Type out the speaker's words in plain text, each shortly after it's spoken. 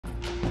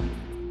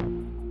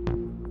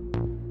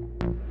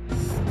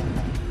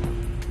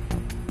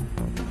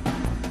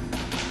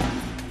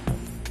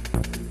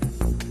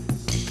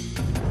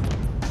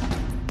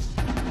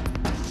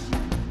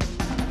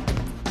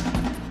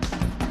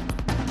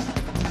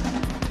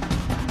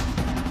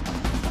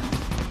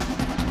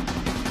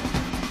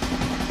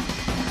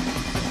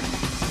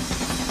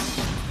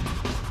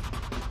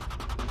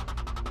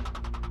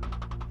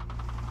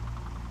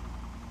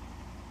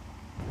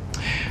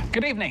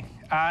Good evening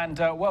and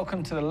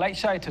welcome to the Late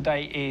Show.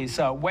 Today is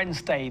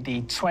Wednesday,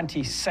 the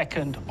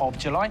 22nd of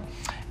July.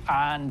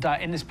 And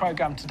in this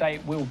programme today,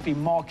 we'll be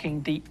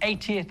marking the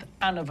 80th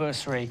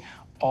anniversary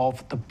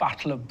of the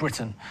Battle of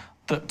Britain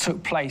that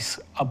took place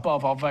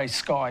above our very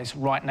skies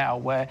right now,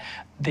 where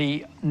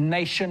the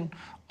nation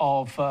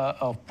of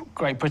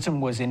Great Britain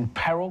was in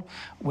peril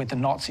with the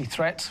Nazi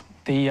threat.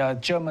 The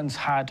Germans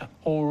had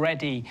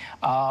already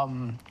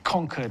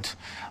conquered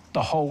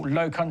the whole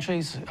Low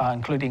Countries,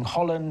 including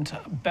Holland,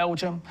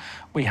 Belgium.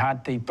 We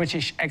had the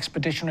British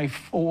Expeditionary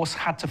Force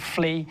had to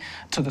flee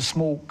to the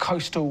small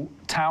coastal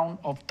town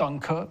of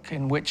Dunkirk,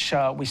 in which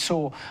we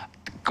saw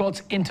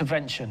God's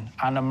intervention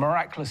and a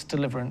miraculous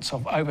deliverance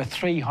of over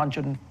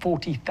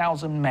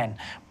 340,000 men,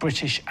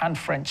 British and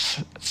French,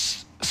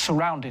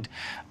 surrounded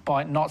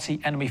by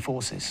Nazi enemy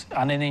forces.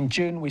 And then in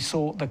June, we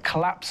saw the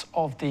collapse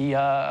of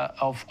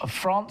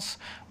France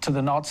to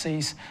the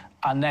Nazis,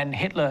 and then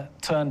Hitler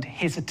turned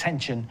his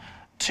attention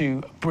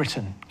to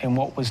Britain in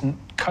what was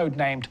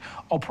codenamed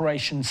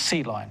Operation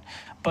Sea Lion.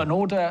 But in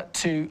order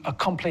to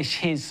accomplish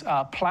his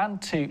plan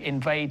to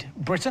invade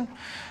Britain,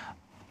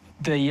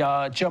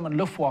 the German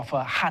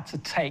Luftwaffe had to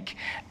take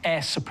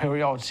air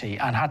superiority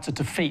and had to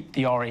defeat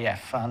the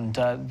RAF. And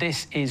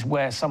this is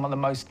where some of the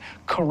most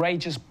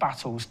courageous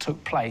battles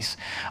took place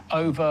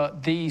over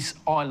these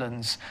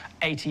islands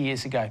 80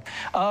 years ago.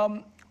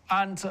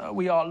 And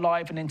we are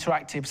live and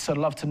interactive, so I'd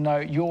love to know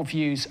your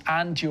views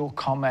and your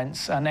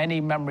comments and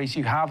any memories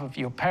you have of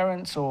your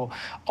parents or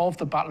of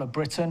the Battle of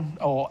Britain,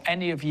 or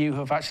any of you who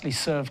have actually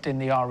served in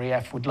the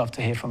RAF. Would love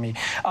to hear from you.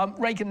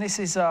 Regan, this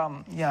is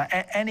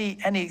any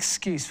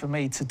excuse for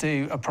me to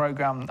do a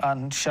programme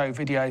and show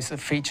videos that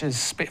features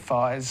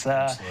Spitfires.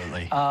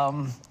 Absolutely.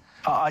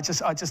 I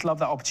just love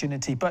that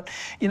opportunity. But,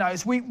 you know,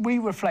 as we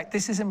reflect,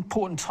 this is an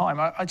important time.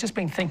 I've just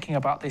been thinking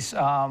about this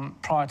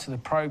prior to the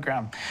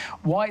programme,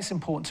 why it's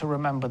important to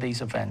remember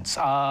these events.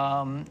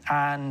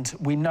 And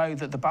we know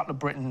that the Battle of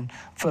Britain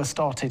first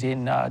started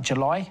in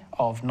July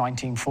of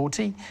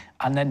 1940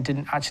 and then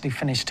didn't actually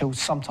finish till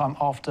sometime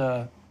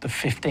after the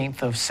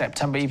 15th of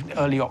September, even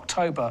early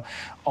October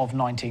of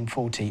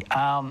 1940.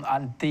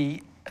 And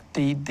the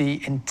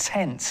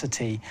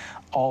intensity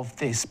of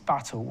this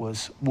battle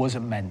was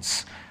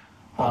immense.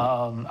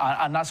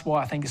 And that's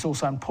why I think it's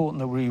also important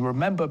that we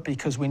remember,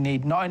 because we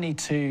need not only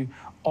to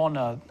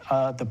honour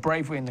the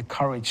bravery and the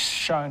courage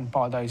shown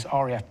by those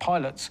RAF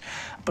pilots,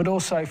 but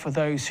also for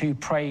those who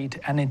prayed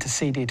and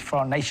interceded for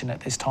our nation at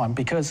this time.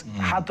 Because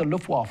had the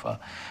Luftwaffe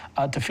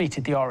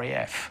defeated the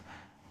RAF,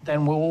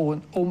 then we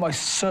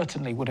almost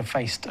certainly would have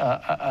faced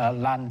a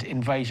land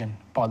invasion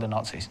by the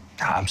Nazis.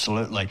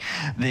 Absolutely.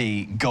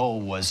 The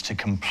goal was to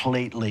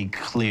completely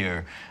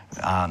clear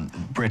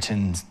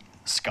Britain's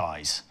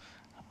skies.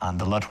 And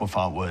the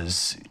Luftwaffe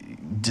was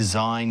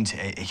designed,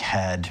 it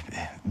had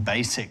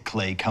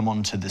basically come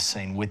onto the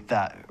scene with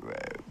that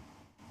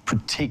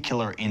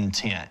particular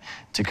intent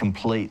to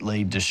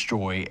completely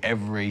destroy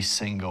every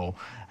single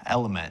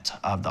element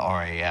of the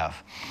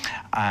RAF.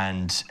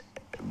 And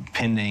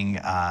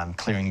pending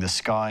clearing the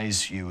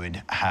skies, you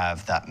would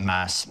have that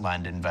mass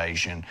land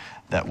invasion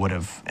that would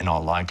have, in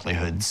all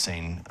likelihood,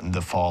 seen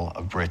the fall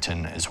of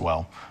Britain as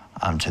well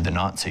to the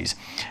Nazis.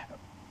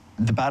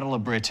 The Battle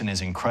of Britain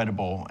is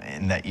incredible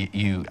in that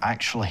you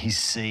actually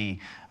see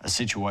a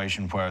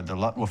situation where the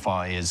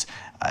Luftwaffe is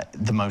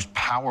the most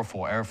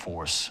powerful air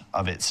force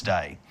of its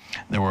day.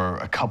 There were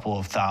a couple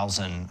of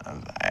thousand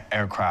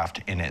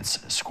aircraft in its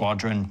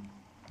squadron,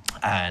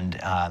 and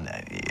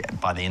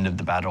by the end of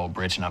the Battle of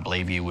Britain, I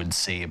believe you would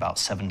see about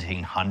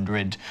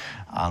 1,700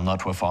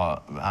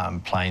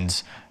 Luftwaffe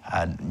planes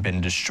had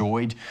been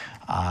destroyed.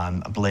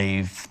 I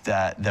believe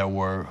that there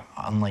were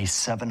only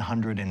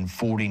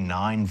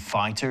 749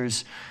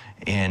 fighters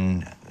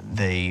in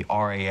the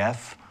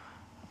RAF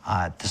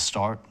at the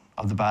start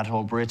of the Battle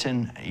of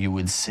Britain. You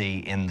would see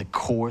in the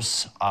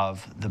course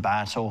of the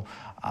battle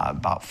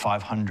about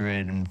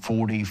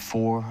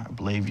 544, I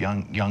believe,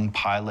 young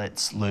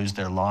pilots lose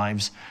their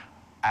lives.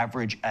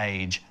 Average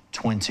age,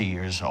 20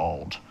 years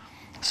old.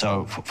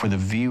 So for the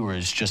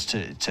viewers, just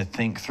to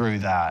think through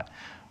that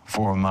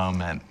for a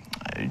moment,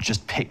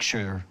 just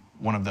picture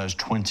one of those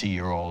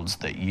 20-year-olds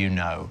that you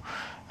know,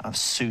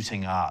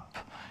 suiting up,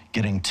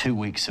 getting 2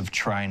 weeks of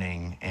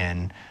training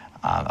in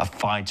a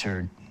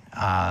fighter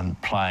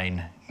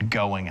plane,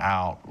 going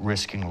out,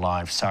 risking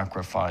life,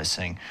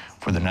 sacrificing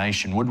for the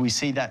nation. Would we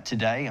see that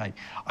today?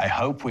 I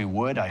hope we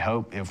would. I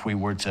hope if we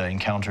were to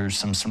encounter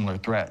some similar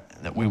threat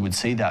that we would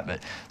see that.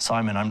 But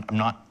Simon, I'm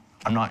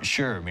not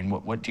sure. I mean,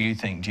 what do you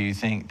think? Do you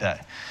think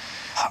that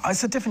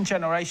it's a different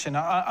generation?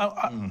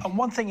 And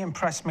one thing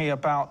impressed me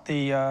about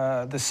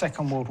the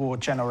Second World War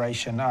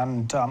generation,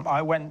 and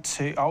I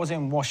was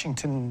in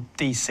Washington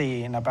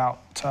D.C. in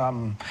about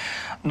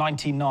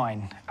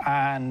 99,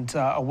 and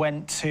I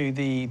went to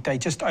they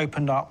just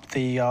opened up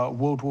the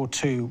World War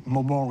II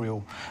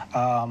memorial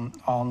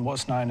on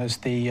what's known as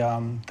the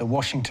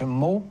Washington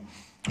Mall.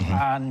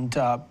 And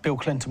Bill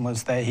Clinton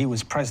was there. He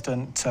was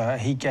president.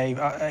 He gave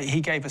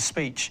a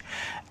speech,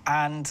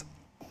 and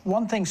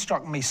one thing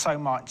struck me so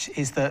much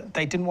is that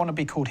they didn't want to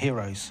be called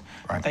heroes.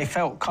 Right. They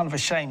felt kind of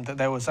ashamed that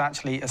there was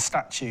actually a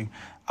statue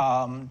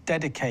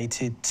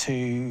dedicated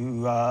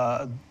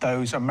to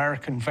those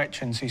American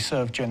veterans who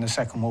served during the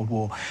Second World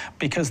War,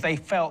 because they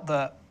felt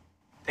that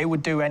they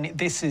would do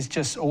this is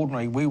just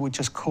ordinary. We were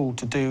just called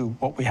to do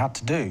what we had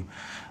to do.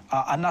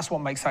 And that's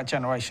what makes that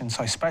generation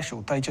so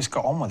special. They just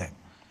got on with it.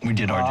 We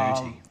did our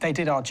duty. They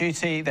did our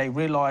duty. They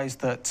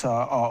realised that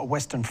our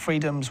Western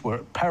freedoms were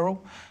at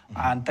peril,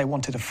 and they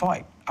wanted to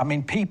fight. I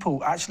mean,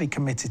 people actually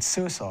committed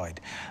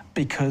suicide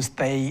because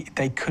they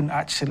couldn't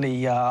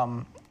actually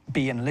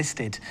be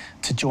enlisted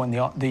to join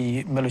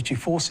the military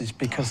forces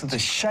because of the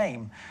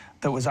shame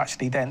that was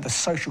actually then the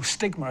social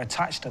stigma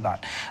attached to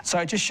that. So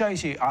it just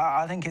shows you,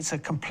 I think it's a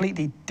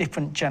completely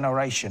different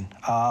generation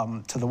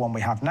to the one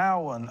we have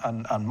now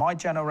and my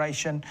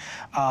generation,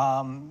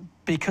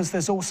 because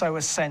there's also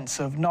a sense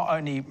of not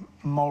only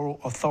moral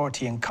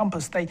authority and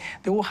compass, they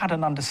all had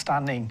an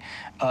understanding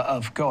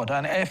of God.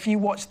 And if you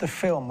watch the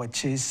film,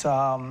 which is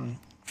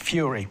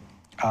Fury,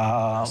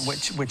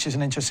 which is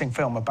an interesting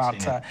film about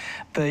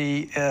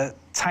the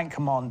tank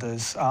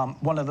commanders.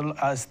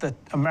 As the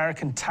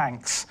American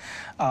tanks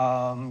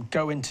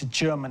go into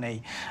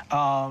Germany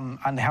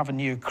and they have a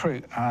new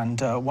recruit,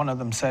 and one of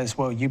them says,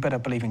 "Well, you better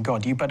believe in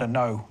God. You better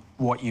know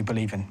what you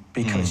believe in,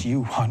 because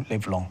you won't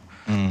live long."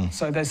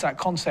 So there's that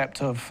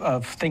concept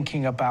of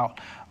thinking about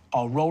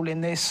our role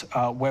in this,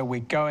 where we're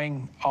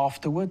going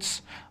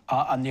afterwards,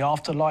 and the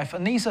afterlife.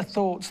 And these are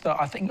thoughts that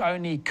I think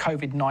only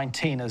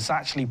COVID-19 has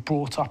actually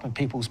brought up in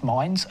people's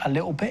minds a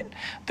little bit.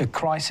 The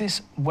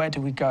crisis, where do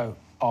we go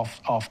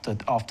after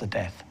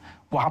death?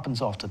 What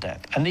happens after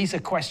death? And these are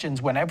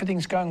questions when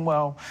everything's going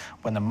well,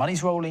 when the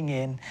money's rolling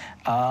in,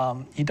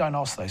 you don't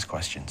ask those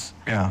questions.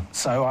 Yeah.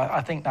 So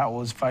I think that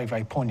was very,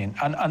 very poignant.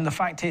 And the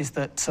fact is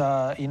that,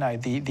 you know,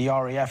 the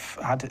RAF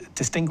had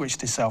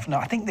distinguished itself. Now,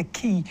 I think the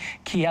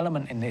key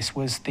element in this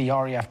was the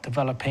RAF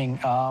developing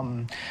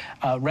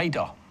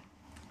radar.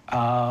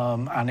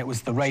 And it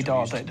was the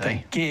radar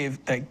that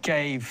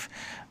gave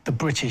the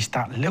British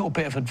that little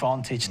bit of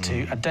advantage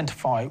to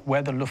identify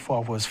where the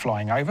Luftwaffe was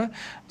flying over,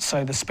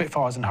 so the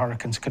Spitfires and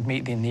Hurricanes could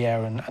meet in the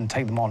air and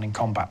take them on in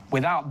combat.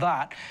 Without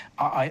that,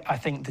 I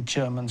think the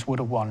Germans would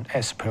have won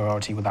air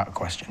superiority without a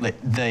question.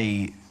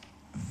 They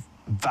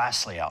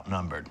vastly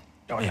outnumbered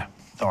the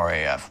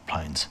RAF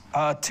planes.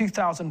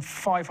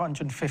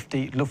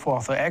 2,550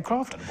 Luftwaffe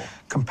aircraft. Incredible.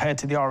 Compared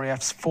to the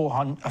RAF's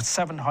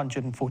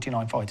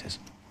 749 fighters.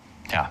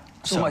 Yeah.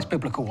 It's almost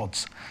biblical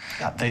odds.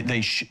 Yeah,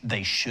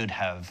 they should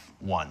have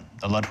won.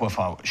 The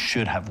Luftwaffe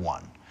should have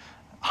won.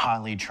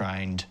 Highly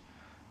trained.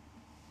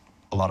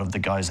 A lot of the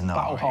guys in the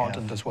battle RAF,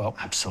 hardened as well.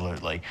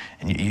 Absolutely.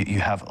 And you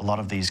have a lot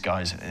of these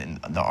guys in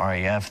the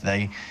RAF,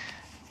 they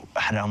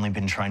had only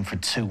been trained for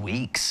 2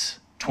 weeks.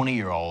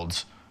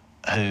 20-year-olds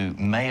who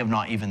may have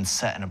not even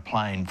sat in a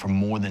plane for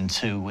more than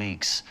 2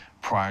 weeks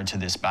prior to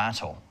this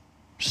battle.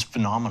 Just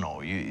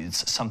phenomenal.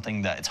 It's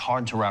something that it's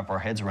hard to wrap our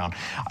heads around.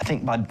 I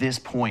think by this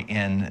point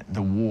in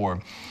the war,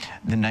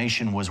 the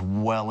nation was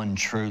well and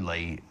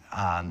truly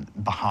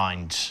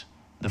behind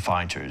the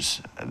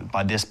fighters.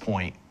 By this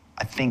point,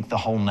 I think the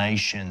whole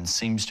nation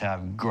seems to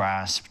have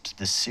grasped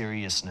the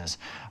seriousness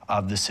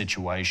of the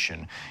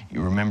situation.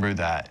 You remember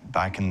that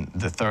back in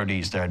the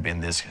 30s, there had been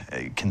this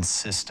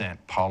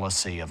consistent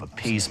policy of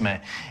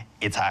appeasement.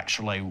 It's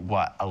actually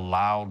what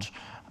allowed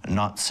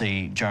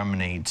Nazi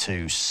Germany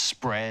to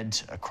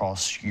spread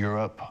across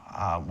Europe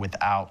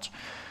without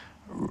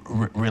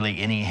really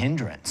any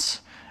hindrance.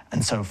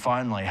 And so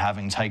finally,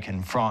 having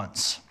taken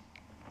France,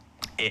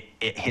 it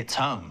hits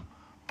home.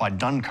 By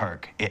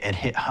Dunkirk, it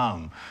hit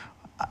home.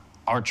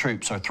 Our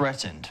troops are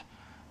threatened.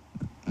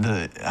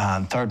 The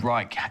Third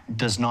Reich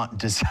does not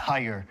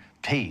desire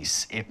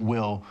peace. It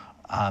will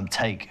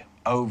take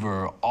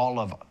over all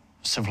of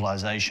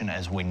civilization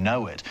as we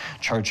know it.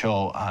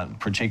 Churchill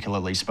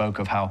particularly spoke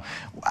of how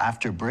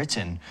after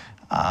Britain,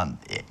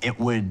 it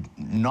would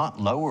not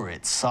lower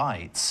its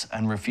sights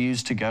and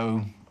refuse to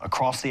go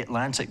across the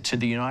Atlantic to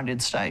the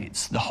United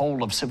States. The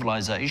whole of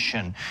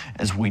civilization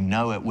as we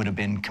know it would have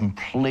been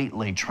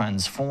completely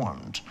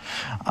transformed.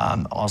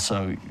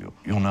 Also,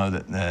 you'll know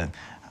that the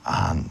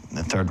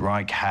Third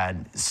Reich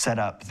had set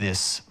up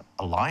this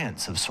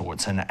alliance of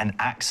sorts, an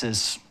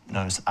axis,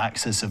 known as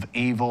axis of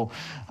evil,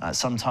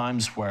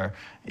 sometimes where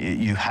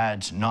you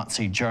had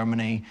Nazi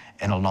Germany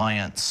in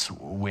alliance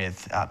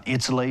with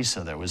Italy,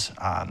 so there was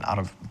out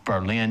of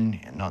Berlin,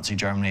 Nazi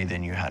Germany,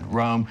 then you had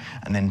Rome,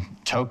 and then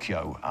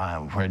Tokyo,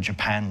 where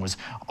Japan was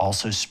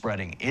also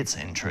spreading its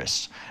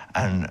interests.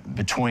 And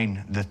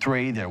between the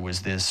three, there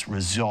was this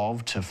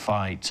resolve to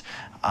fight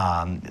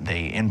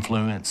the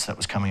influence that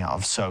was coming out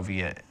of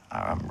Soviet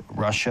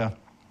Russia,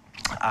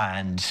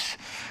 and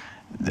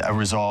a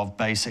resolve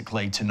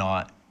basically to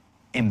not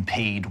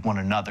impede one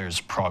another's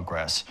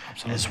progress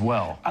as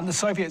well. And the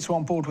Soviets were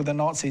on board with the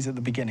Nazis at the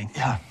beginning.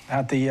 Yeah.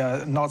 Had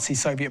the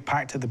Nazi-Soviet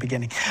pact at the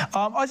beginning.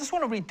 I just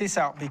want to read this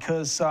out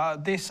because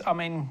this, I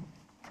mean,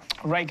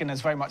 Regan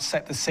has very much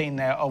set the scene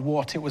there of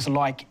what it was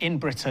like in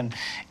Britain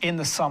in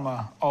the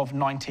summer of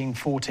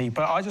 1940.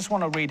 But I just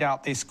want to read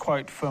out this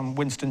quote from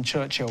Winston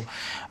Churchill,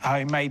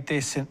 who made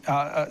this,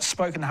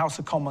 spoke in the House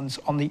of Commons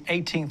on the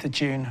 18th of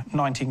June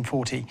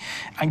 1940,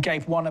 and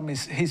gave one of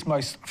his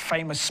most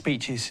famous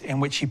speeches in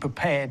which he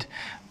prepared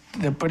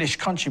the British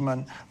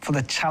countrymen for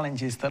the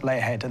challenges that lay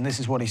ahead. And this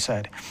is what he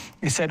said.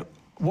 He said,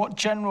 "What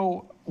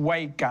General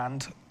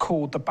Regan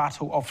called the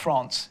Battle of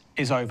France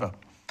is over.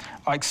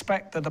 I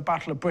expect that the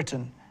Battle of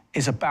Britain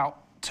is about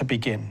to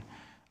begin.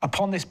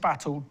 Upon this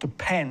battle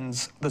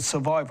depends the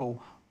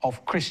survival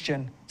of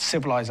Christian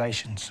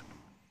civilizations.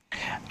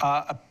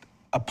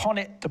 Upon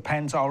it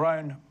depends our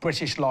own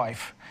British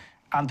life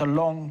and the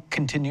long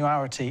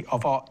continuity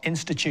of our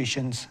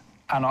institutions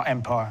and our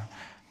empire.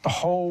 The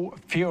whole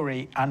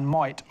fury and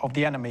might of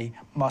the enemy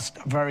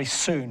must very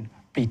soon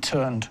be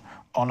turned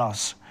on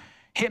us.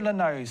 Hitler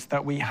knows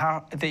that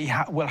he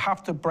will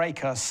have to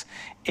break us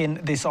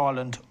in this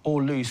island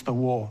or lose the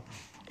war.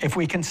 If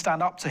we can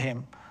stand up to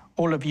him,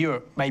 all of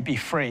Europe may be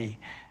free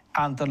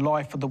and the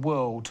life of the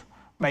world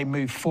may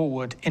move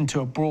forward into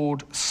a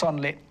broad,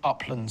 sunlit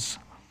uplands.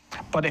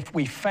 But if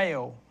we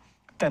fail,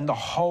 then the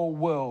whole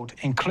world,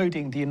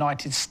 including the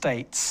United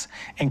States,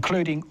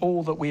 including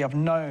all that we have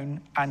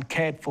known and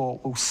cared for,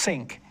 will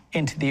sink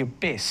into the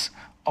abyss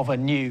of a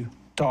new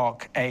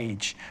dark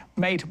age,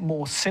 made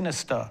more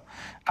sinister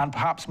and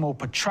perhaps more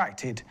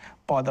protracted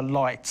by the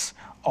lights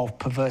of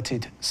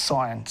perverted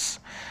science.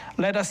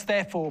 Let us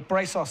therefore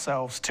brace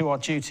ourselves to our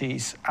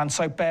duties and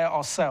so bear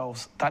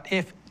ourselves that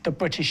if the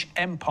British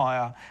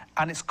Empire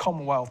and its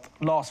Commonwealth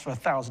last for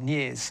 1,000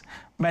 years,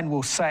 men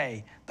will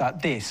say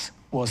that this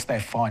was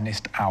their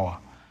finest hour."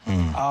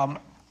 I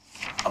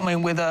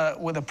mean, with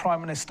a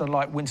Prime Minister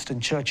like Winston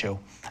Churchill,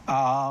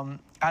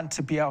 and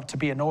to be able to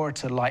be an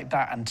orator like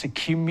that and to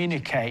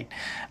communicate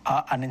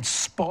and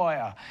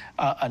inspire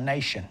a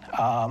nation,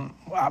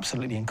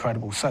 absolutely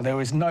incredible. So there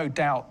is no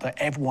doubt that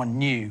everyone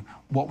knew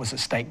what was at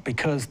stake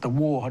because the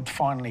war had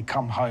finally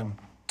come home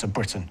to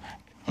Britain.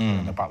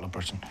 In the Battle of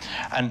Britain.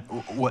 And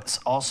what's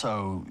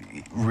also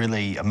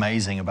really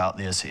amazing about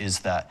this is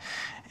that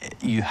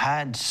you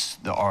had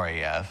the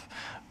RAF,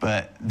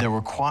 but there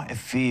were quite a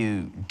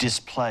few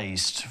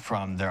displaced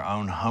from their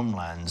own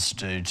homelands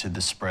due to the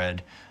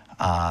spread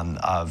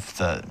of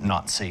the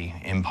Nazi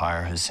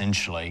empire,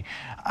 essentially.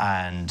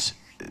 And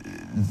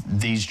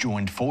these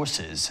joined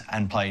forces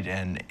and played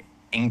an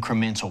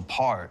incremental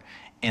part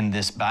in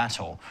this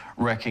battle,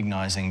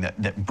 recognizing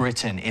that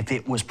Britain, if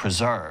it was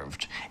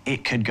preserved,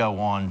 it could go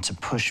on to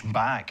push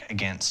back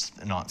against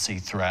the Nazi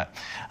threat.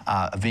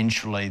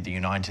 Eventually, the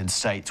United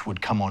States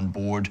would come on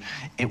board.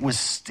 It was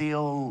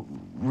still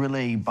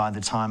really, by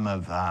the time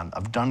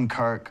of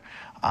Dunkirk,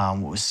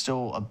 was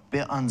still a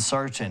bit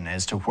uncertain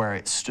as to where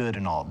it stood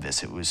in all of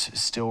this. It was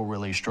still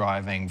really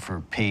striving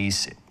for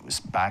peace. It was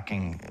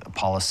backing a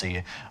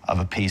policy of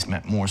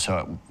appeasement more so.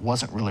 It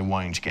wasn't really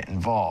wanting to get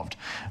involved.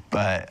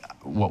 But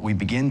what we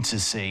begin to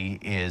see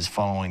is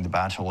following the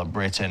Battle of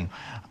Britain,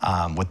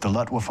 with the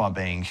Luftwaffe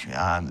being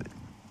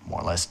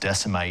more or less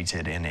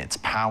decimated in its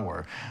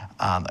power,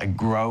 a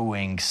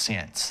growing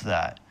sense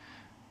that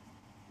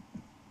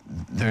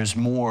there's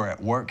more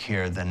at work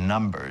here than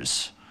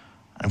numbers.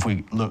 And if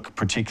we look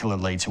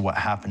particularly to what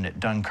happened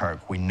at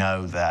Dunkirk, we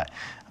know that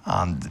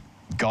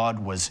God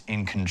was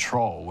in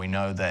control. We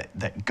know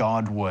that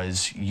God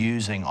was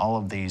using all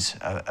of these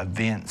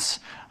events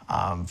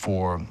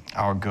for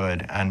our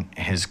good and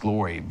His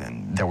glory.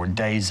 And there were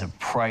days of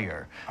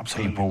prayer.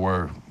 Absolutely. People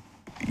were,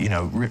 you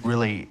know,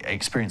 really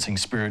experiencing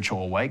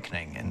spiritual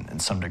awakening in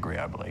some degree,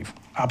 I believe.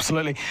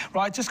 Absolutely.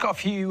 Right, just got a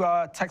few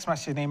text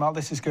messages and email.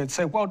 This is good.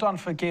 So well done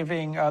for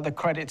giving the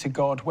credit to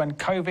God. When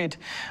COVID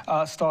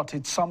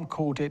started, some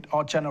called it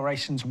our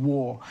generation's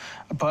war.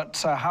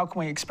 But how can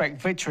we expect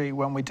victory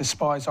when we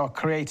despise our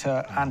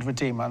Creator and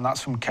Redeemer? And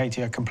that's from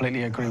Katie. I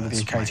completely agree with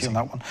you, Katie, on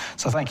that one.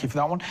 So thank you for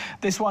that one.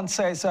 This one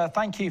says,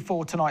 thank you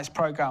for tonight's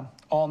programme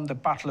on the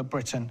Battle of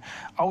Britain.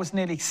 I was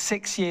nearly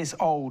 6 years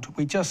old.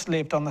 We just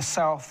lived on the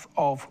south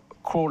of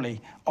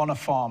Crawley on a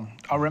farm.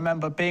 I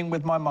remember being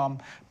with my mum,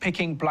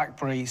 picking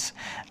blackberries,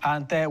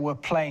 and there were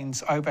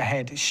planes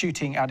overhead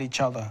shooting at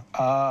each other.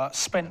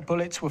 Spent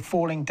bullets were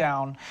falling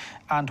down,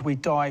 and we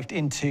dived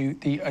into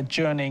the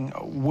adjoining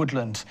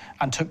woodland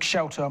and took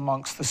shelter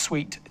amongst the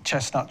sweet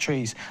chestnut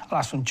trees.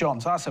 That's from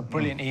John. So that's a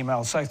brilliant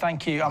email. So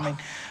thank you. I mean,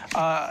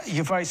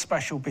 you're very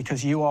special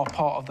because you are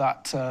part of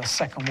that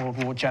Second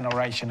World War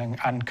generation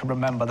and can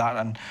remember that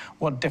and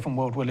what a different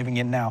world we're living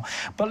in now.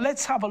 But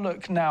let's have a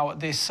look now at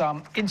this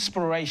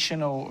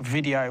inspirational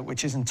video,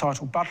 which is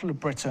entitled Battle of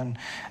Britain,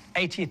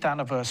 80th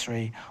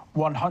anniversary,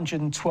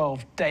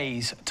 112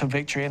 days to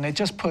victory. And it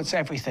just puts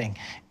everything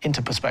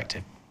into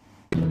perspective.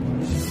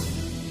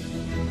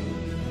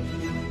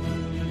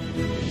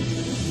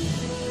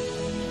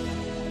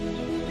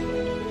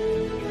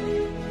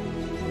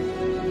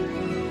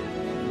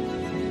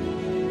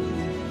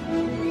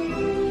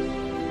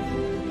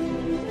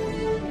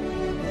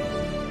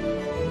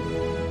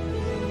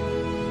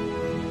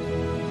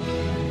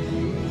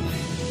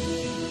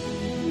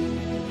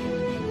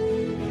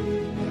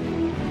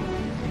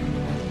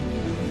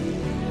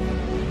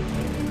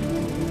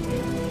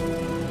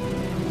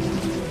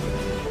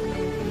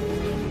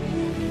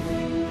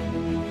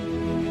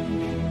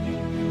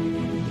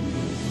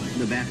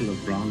 Battle of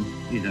France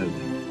is over.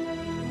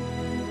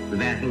 The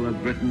Battle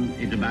of Britain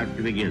is about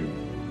to begin.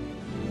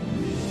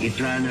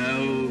 Hitler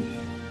knows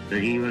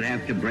that he will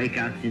have to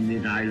break us in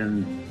this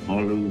island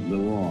or lose the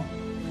war.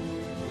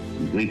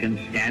 If we can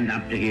stand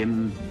up to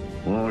him,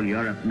 all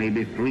Europe may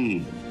be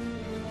freed,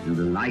 and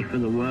the life of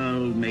the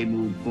world may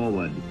move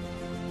forward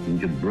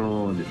into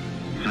broad,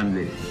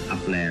 sunlit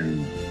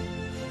uplands.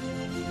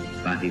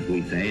 But if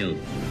we fail,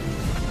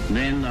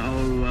 then the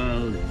whole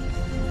world,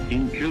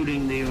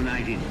 including the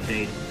United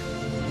States,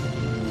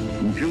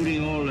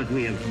 including all that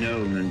we have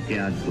known and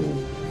cared for,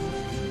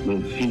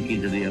 will sink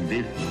into the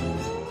abyss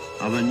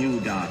of a new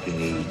dark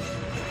age.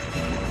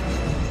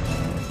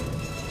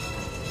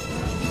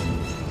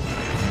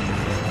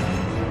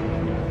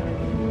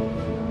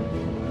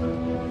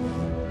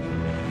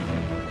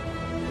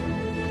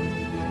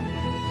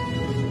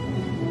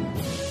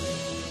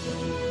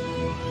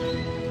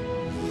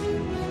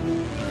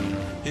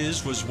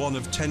 His was one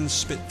of 10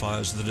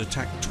 Spitfires that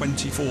attacked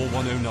 24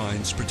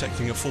 109s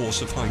protecting a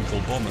force of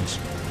Heinkel bombers.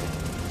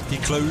 He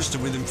closed to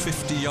within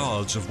 50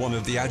 yards of one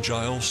of the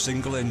agile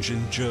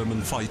single-engine German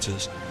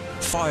fighters,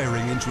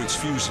 firing into its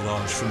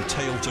fuselage from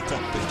tail to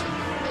cockpit.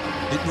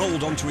 It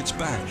rolled onto its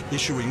back,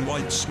 issuing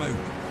white smoke,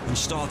 and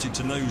started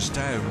to nose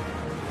down.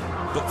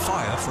 But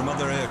fire from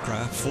other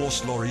aircraft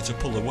forced Laurie to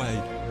pull away,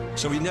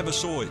 so he never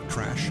saw it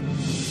crash.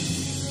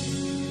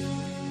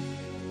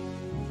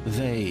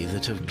 They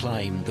that have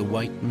climbed the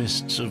white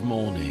mists of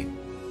morning,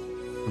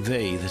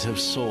 they that have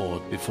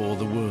soared before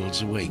the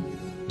world's awake,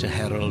 to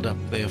herald up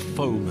their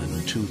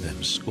foemen to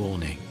them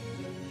scorning.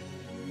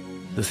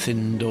 The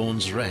thin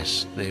dawn's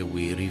rest their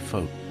weary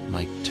folk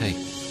might take.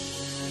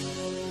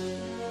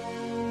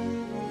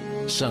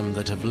 Some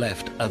that have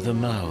left other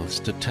mouths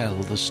to tell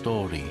the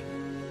story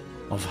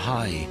of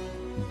high,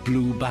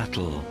 blue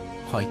battle,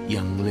 white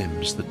young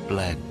limbs that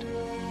bled.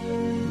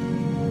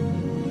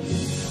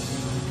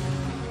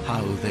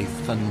 How they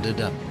thundered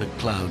up the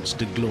clouds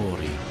to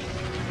glory,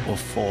 or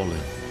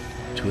fallen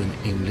to an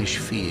English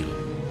field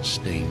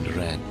stained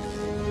red.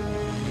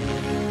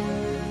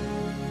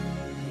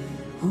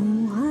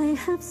 Oh, I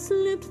have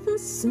slipped the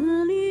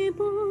surly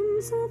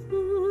bonds of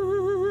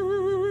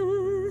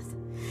earth,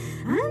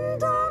 and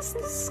danced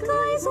the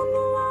skies on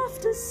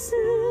laughter's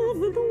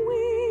silvered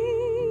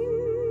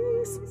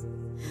wings.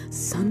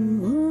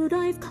 Sunward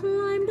I've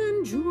climbed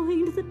and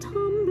joined the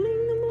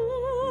tumbling mirth.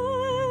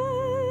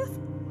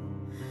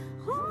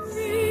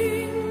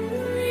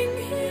 Bring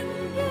him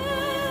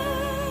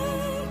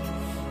back,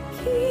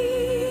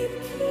 keep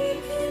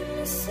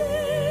him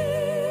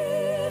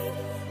safe.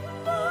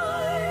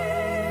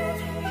 Light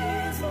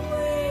his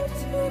way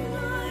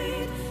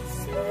tonight,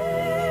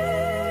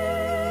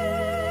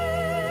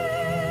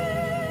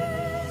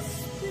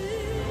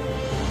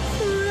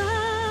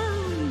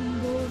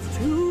 rambles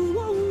to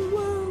a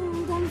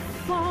world on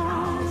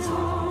fire.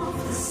 Out of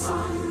the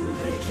sun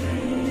they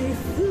came, they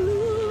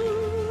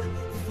flew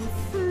for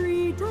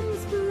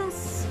freedom's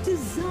blessed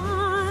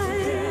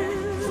desire.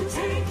 To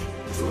take,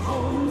 to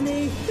hold,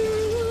 they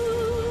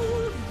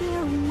threw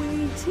their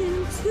weight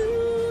into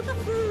the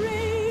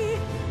fray.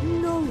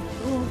 No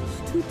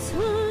thought to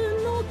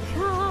turn or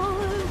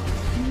cower,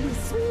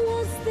 this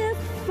was their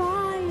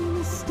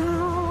finest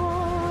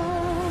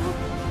hour.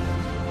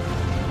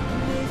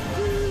 They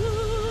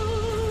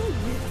flew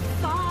with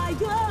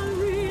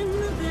fire in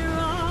their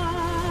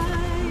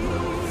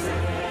eyes.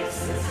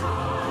 Faces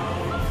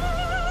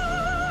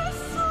high,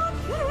 so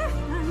death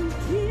and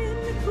kin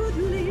could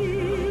live.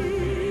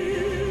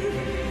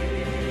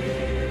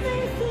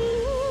 They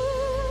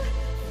flew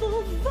for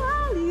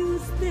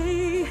values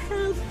they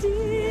held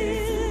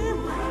dear,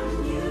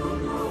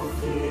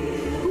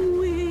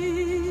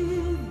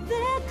 with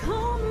their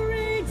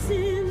comrades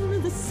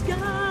in the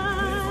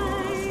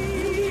sky.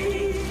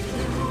 They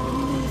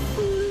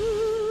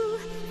flew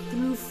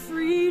through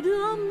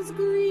freedom's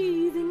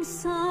grieving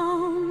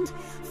sound,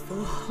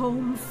 for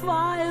home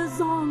fires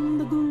on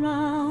the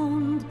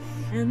ground,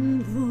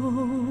 and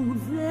though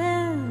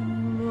their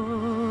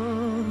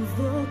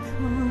mother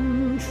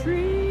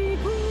country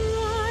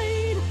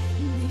cried,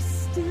 they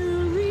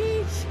still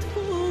reached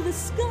for the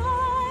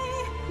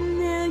sky.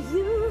 Their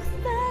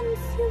youth and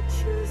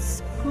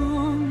futures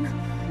gone,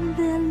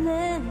 their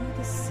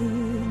legacy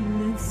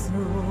lives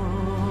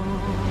on.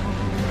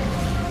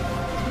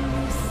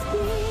 They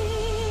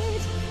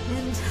speed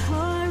and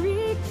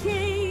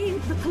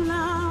hurricaned the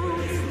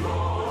clouds.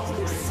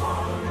 They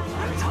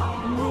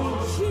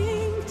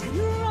jinked and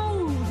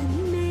rolled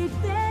and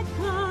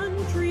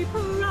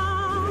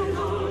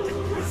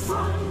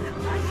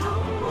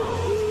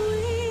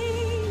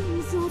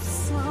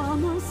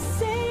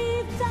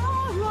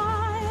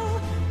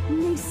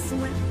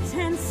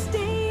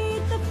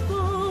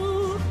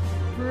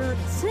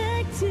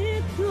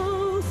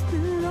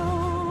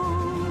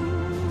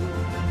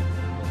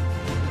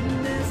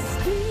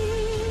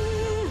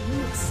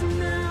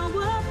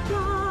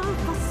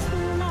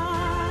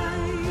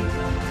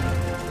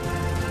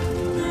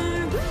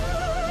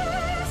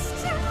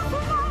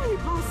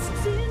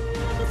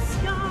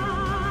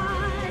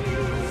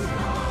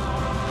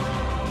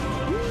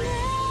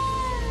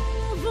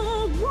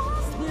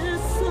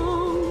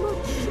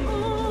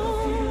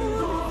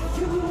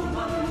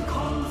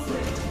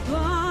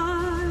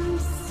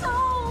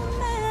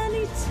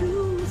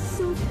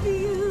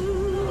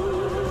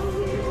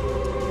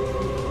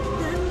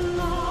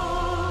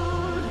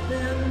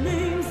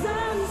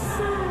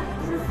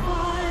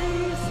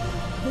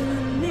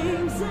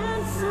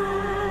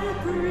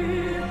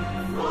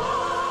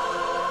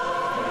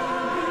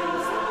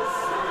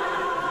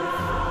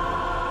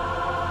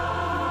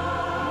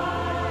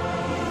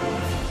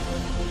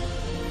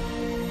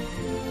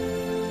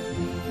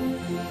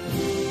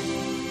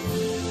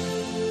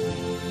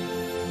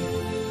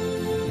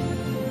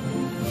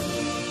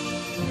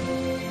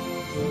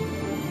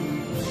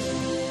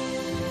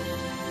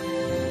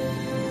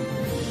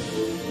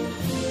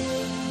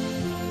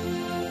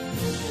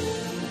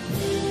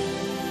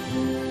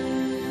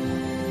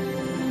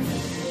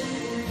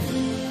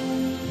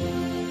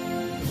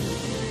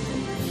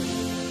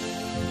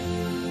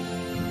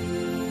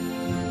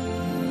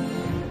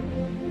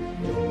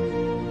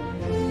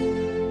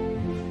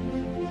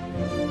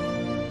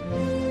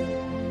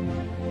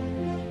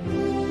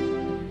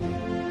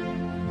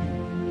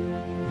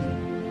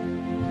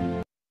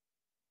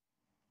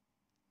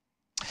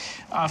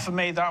For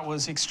me, that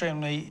was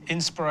extremely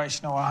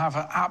inspirational. I have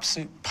an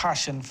absolute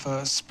passion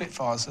for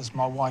Spitfires, as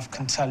my wife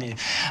can tell you.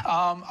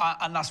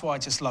 And that's why I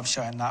just love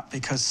showing that,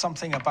 because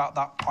something about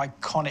that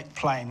iconic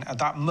plane,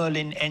 that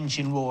Merlin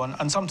engine roar,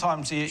 and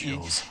sometimes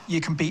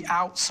you can be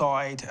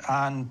outside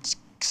and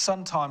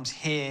sometimes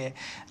hear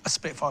a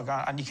Spitfire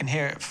going, and you can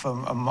hear it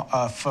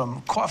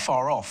from quite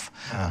far off.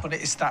 Yeah. But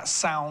it's that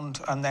sound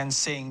and then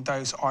seeing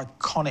those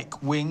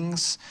iconic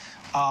wings.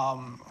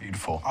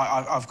 Beautiful.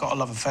 I've got a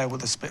love affair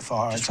with the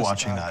Spitfire. Just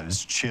watching that, it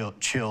was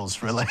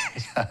chills, really.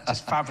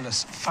 Just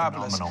fabulous.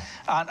 Phenomenal.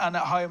 And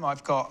at home,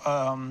 I've got,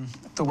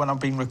 when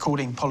I've been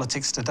recording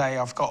Politics Today,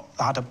 I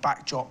had a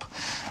backdrop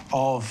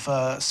of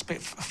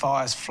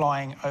Spitfires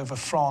flying over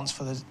France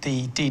for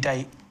the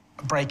D-Day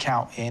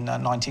breakout in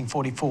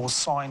 1944,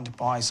 signed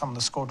by some of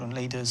the squadron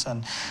leaders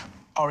and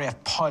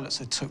RAF pilots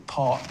who took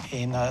part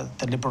in the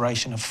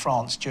liberation of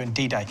France during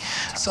D-Day.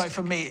 So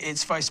for me,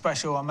 it's very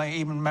special. I may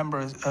even remember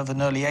of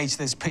an early age,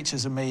 there's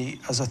pictures of me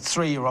as a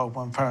 3-year-old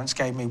my parents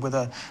gave me with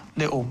a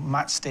little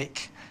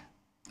matchstick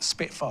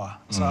Spitfire.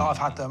 So I've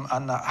had them,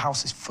 and the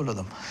house is full of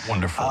them.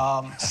 Wonderful.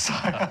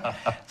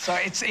 So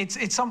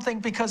it's something,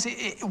 because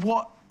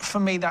what for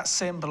me that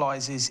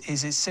symbolises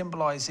is it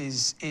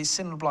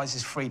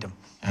symbolises freedom.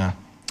 Yeah.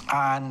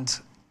 And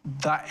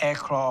that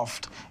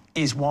aircraft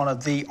is one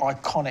of the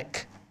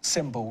iconic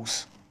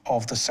symbols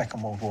of the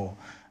Second World War,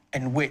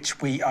 in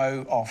which we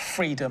owe our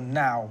freedom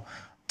now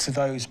to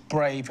those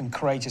brave and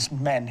courageous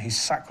men who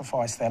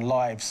sacrificed their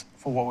lives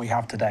for what we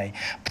have today,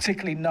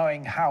 particularly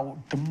knowing how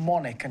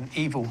demonic and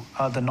evil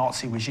the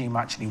Nazi regime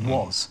actually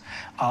was,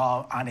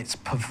 and its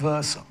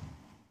perverse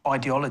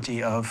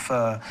ideology of,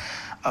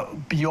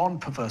 beyond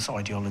perverse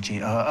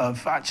ideology,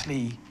 of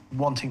actually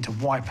wanting to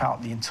wipe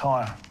out the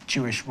entire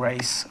Jewish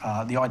race,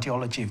 the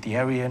ideology of the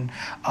Aryan,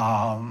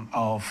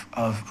 of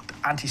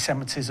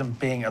anti-Semitism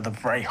being at the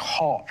very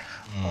heart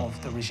of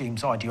the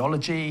regime's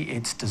ideology,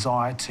 its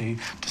desire to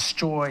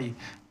destroy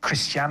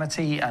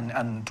Christianity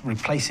and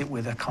replace it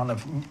with a kind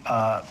of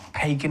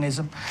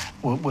paganism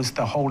was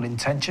the whole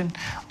intention.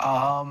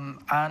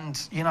 And,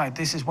 you know,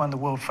 this is when the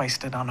world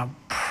faced an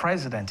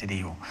unprecedented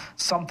evil,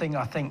 something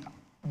I think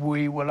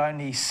we will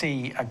only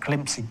see a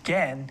glimpse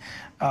again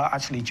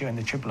actually during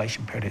the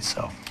tribulation period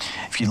itself.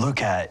 If you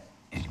look at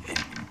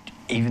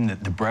even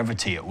the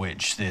brevity at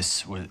which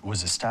this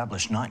was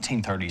established,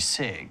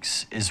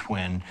 1936 is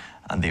when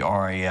the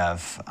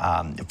RAF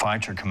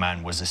Fighter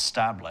Command was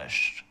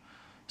established.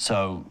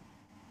 So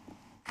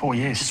 4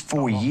 years. Just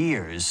 4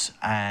 years,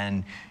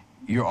 and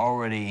you're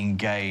already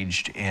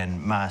engaged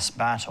in mass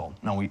battle.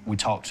 Now, we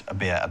talked a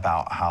bit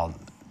about how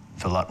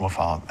the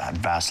Luftwaffe had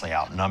vastly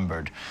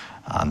outnumbered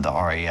the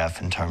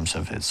RAF in terms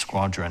of its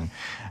squadron,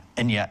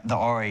 and yet the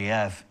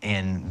RAF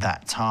in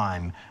that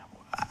time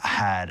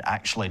had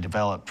actually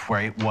developed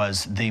where it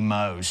was the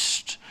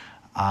most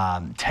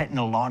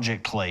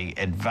technologically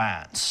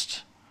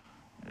advanced,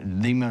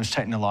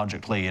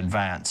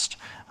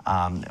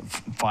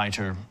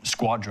 fighter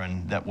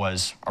squadron that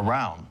was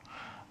around.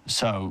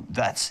 So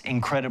that's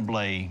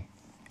incredibly,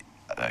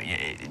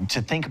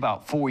 to think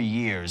about 4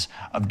 years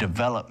of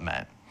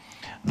development.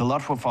 The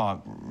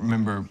Luftwaffe,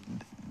 remember,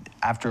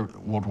 after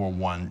World War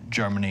I,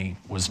 Germany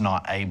was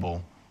not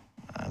able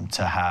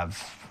to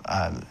have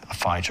a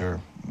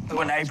fighter. They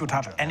weren't able to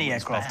have any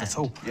aircraft at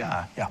all.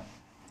 Yeah.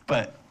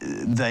 But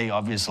they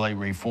obviously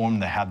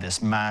reformed. They have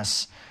this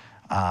mass,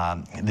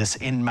 this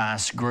en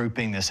masse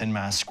grouping, this en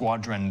masse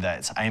squadron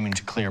that's aiming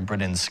to clear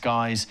Britain's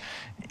skies.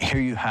 Here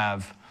you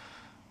have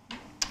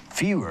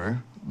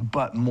fewer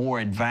but more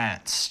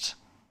advanced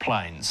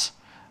planes,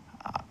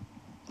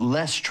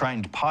 less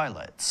trained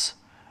pilots,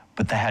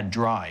 but they had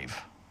drive.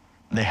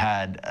 They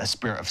had a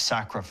spirit of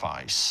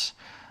sacrifice,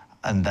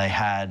 and they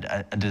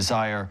had a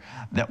desire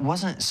that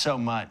wasn't so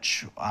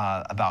much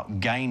about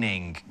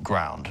gaining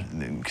ground,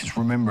 because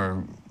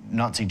remember,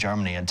 Nazi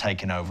Germany had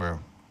taken over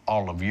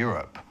all of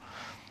Europe.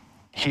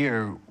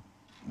 Here,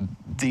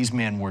 these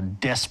men were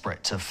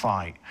desperate to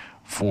fight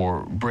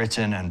for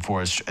Britain and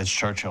for, as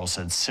Churchill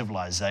said,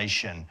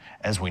 civilization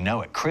as we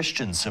know it,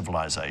 Christian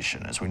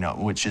civilization as we know it,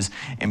 which is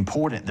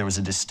important. There was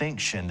a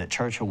distinction that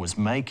Churchill was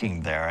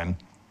making there, and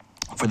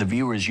for the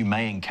viewers, you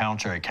may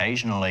encounter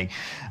occasionally,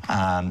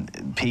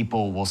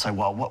 people will say,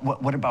 well,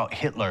 what about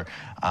Hitler?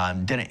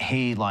 Didn't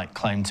he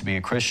claim to be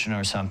a Christian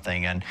or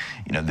something? And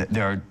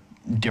there are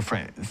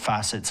different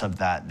facets of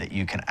that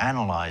you can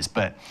analyze,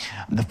 but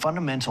the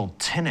fundamental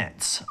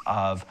tenets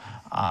of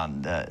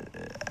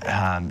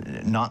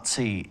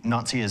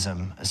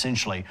Nazism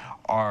essentially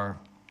are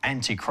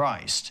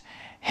anti-Christ.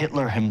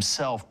 Hitler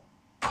himself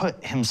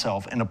put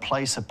himself in a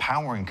place of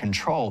power and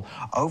control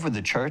over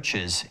the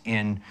churches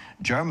in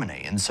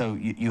Germany. And so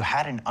you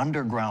had an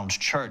underground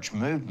church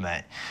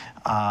movement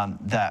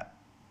that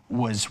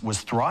was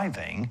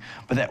thriving,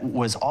 but that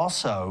was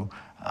also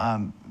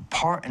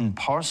part and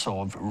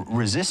parcel of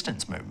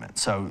resistance movement.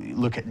 So you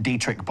look at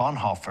Dietrich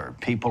Bonhoeffer,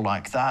 people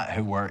like that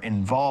who were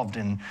involved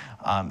in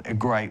a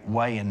great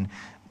way in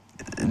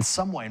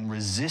some way in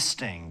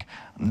resisting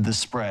the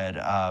spread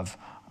of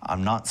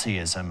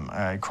Nazism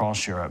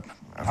across Europe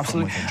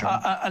Absolutely. From within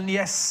Germany. And the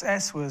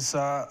SS was,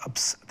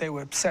 they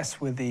were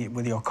obsessed with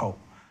the occult.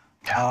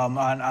 Yeah.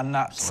 And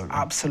that's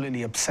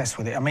absolutely obsessed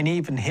with it. I mean,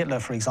 even Hitler,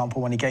 for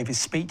example, when he gave his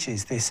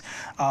speeches, this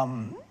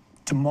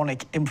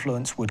demonic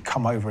influence would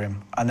come over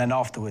him, and then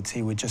afterwards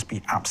he would just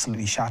be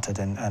absolutely shattered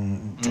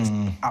and just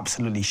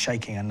absolutely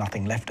shaking and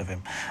nothing left of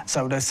him.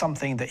 So there's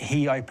something that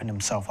he opened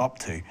himself up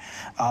to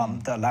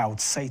that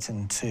allowed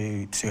Satan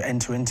to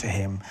enter into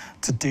him,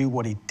 to do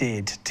what he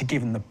did, to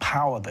give him the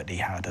power that he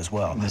had as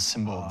well. The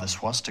symbol of the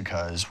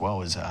swastika as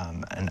well is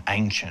an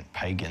ancient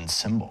pagan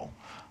symbol.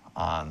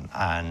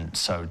 And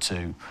so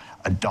to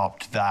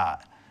adopt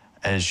that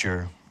as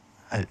your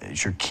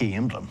key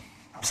emblem.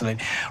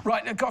 Absolutely.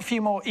 Right, I've got a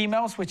few more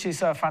emails, which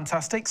is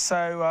fantastic.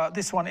 So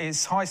this one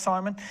is, hi,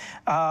 Simon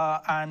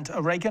and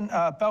Regan.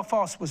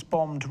 Belfast was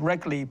bombed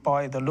regularly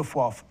by the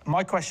Luftwaffe.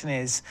 My question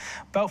is,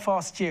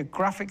 Belfast's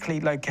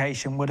geographically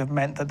location would have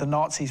meant that the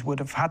Nazis would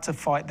have had to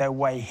fight their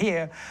way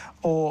here,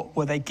 or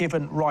were they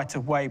given right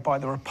of way by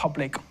the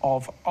Republic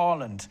of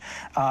Ireland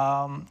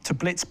to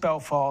blitz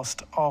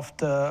Belfast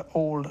after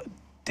all?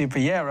 De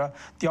Vieira,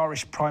 the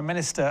Irish Prime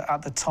Minister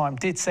at the time,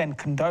 did send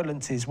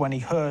condolences when he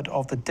heard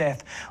of the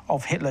death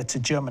of Hitler to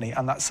Germany,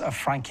 and that's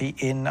Frankie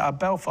in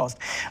Belfast.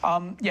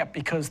 Yeah,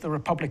 because the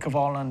Republic of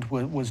Ireland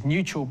was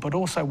neutral, but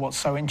also what's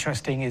so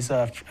interesting is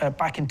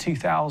back in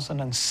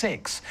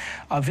 2006,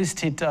 I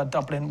visited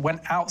Dublin,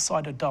 went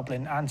outside of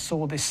Dublin and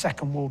saw this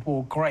Second World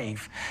War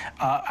grave,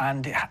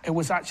 and it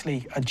was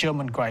actually a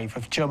German grave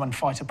of German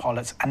fighter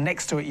pilots, and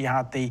next to it you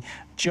had the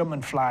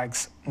German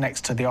flags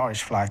next to the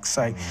Irish flags.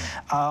 So,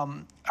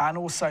 and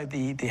also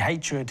the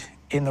hatred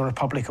in the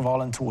Republic of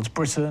Ireland towards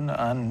Britain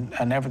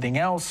and everything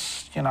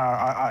else. You know,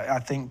 I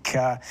think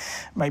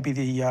maybe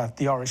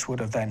the Irish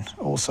would have then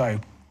also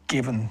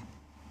given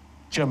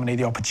Germany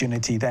the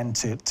opportunity then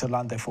to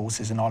land their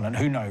forces in Ireland.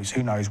 Who knows?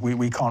 Who knows?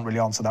 We can't really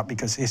answer that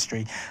because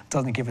history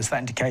doesn't give us that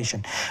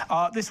indication.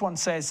 This one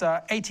says,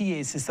 80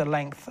 years is the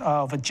length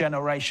of a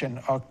generation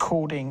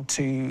according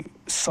to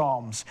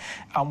Psalms.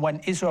 And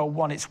when Israel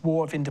won its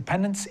war of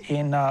independence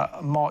in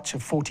March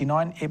of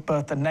 49, it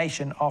birthed a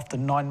nation after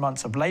 9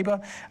 months of labor.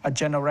 A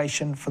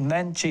generation from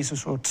then,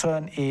 Jesus will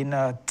return in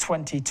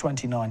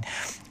 2029.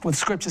 Well, the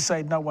scriptures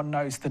say no one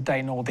knows the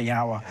day nor the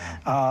hour.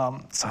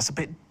 So it's a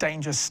bit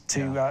dangerous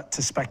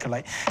to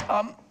speculate.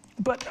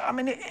 But, I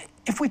mean,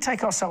 if we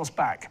take ourselves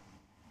back,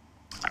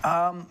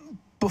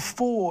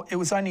 before, it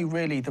was only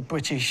really the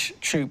British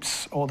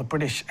troops or the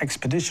British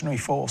Expeditionary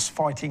Force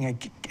fighting an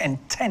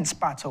intense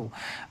battle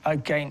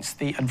against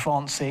the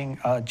advancing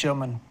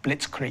German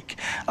blitzkrieg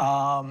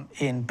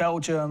in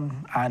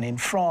Belgium and in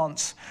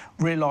France,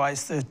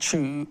 realised the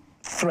true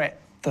threat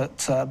that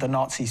the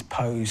Nazis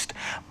posed.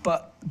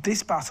 But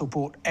this battle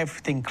brought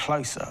everything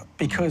closer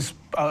because,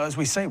 as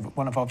we say,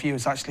 one of our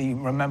viewers actually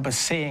remembers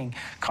seeing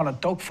kind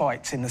of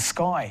dogfights in the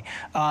sky,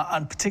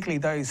 and particularly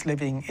those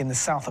living in the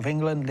south of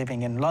England,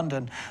 living in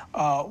London,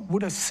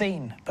 would have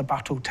seen the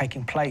battle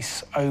taking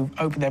place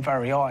over their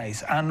very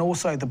eyes. And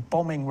also the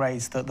bombing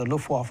raids that the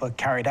Luftwaffe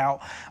carried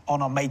out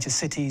on our major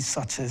cities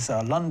such as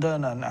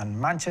London and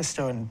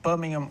Manchester and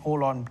Birmingham,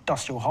 all on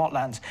industrial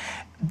heartlands.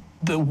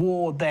 The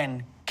war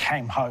then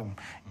came home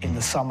in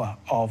the summer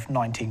of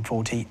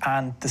 1940,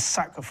 and the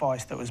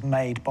sacrifice that was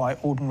made by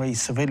ordinary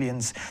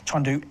civilians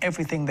trying to do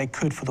everything they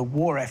could for the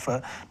war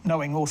effort,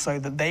 knowing also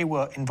that they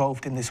were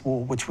involved in this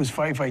war, which was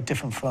very, very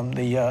different from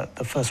the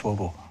First World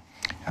War.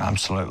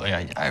 Absolutely.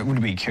 I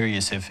would be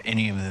curious if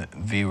any of the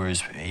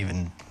viewers,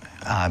 even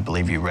I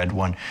believe you read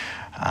one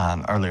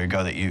earlier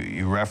ago that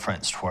you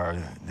referenced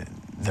where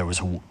there was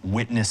a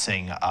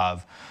witnessing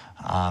of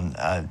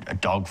a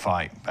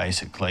dogfight,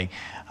 basically.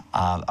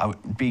 I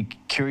would be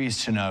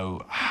curious to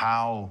know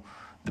how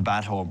the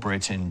Battle of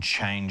Britain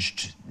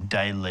changed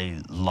daily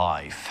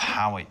life,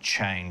 how it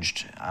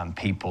changed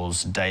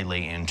people's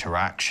daily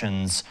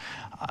interactions.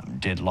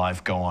 Did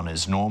life go on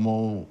as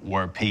normal?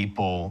 Were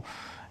people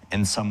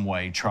in some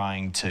way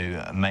trying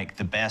to make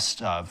the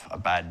best of a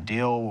bad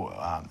deal?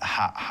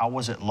 How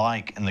was it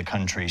like in the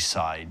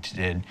countryside?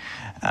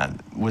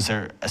 Was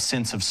there a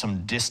sense of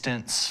some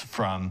distance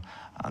from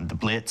the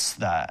Blitz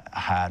that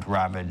had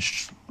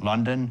ravaged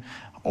London?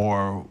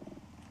 Or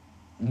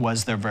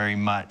was there very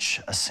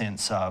much a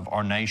sense of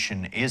our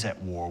nation is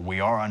at war, we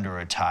are under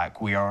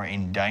attack, we are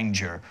in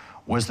danger?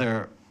 Was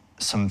there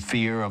some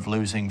fear of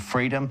losing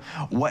freedom?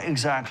 What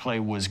exactly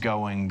was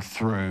going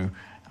through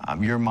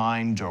your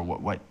mind, or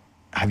what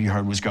have you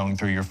heard was going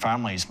through your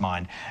family's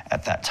mind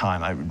at that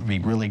time? I would be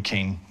really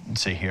keen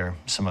to hear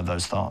some of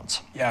those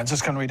thoughts. Yeah, I'm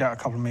just going to read out a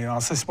couple of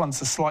emails. This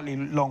one's a slightly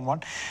long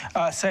one.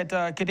 Said,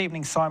 good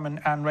evening, Simon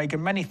and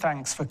Regan. Many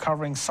thanks for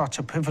covering such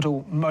a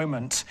pivotal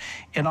moment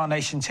in our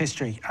nation's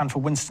history and for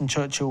Winston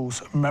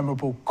Churchill's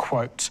memorable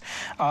quote.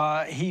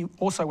 He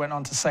also went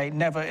on to say,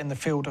 never in the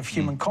field of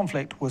human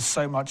conflict was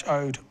so much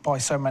owed by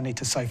so many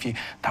to so few.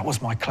 That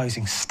was my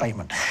closing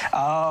statement.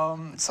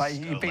 So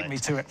you beat me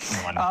to it.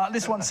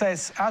 This one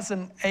says, as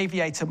an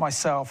aviator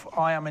myself,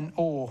 I am in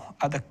awe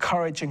at the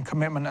courage and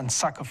commitment and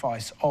sacrifice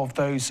sacrifice of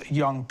those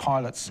young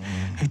pilots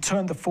who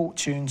turned the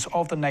fortunes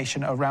of the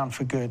nation around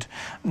for good.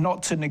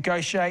 Not to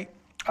negotiate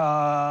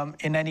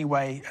in any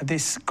way.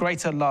 This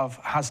greater love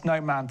has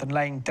no man than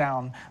laying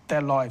down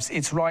their lives.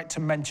 It's right to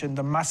mention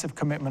the massive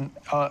commitment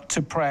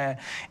to prayer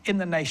in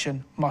the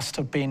nation must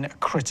have been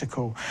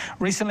critical.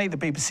 Recently, the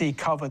BBC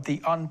covered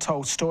the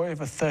untold story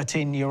of a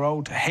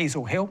 13-year-old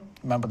Hazel Hill.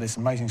 Remember this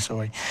amazing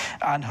story,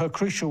 and her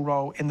crucial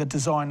role in the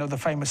design of the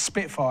famous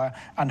Spitfire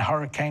and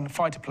Hurricane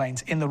fighter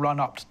planes in the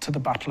run-up to the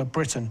Battle of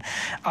Britain.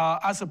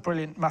 As a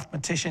brilliant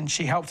mathematician,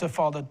 she helped her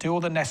father do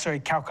all the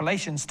necessary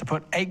calculations to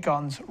put 8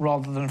 guns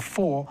rather than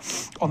 4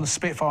 on the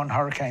Spitfire and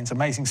Hurricanes.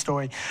 Amazing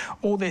story.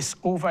 All this,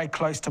 all very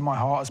close to my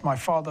heart, as my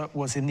father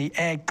was in the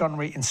Air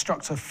Gunnery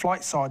Instructor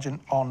Flight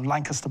Sergeant on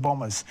Lancaster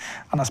bombers,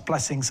 and that's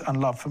blessings and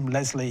love from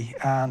Leslie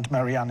and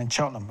Marianne in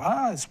Cheltenham.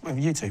 It's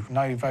you two,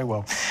 know you very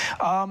well.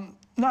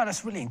 No,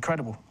 that's really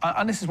incredible.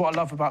 And this is what I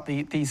love about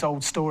these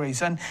old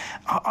stories. And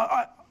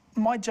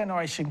my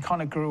generation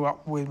kind of grew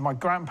up with my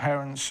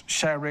grandparents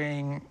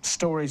sharing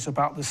stories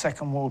about the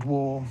Second World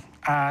War.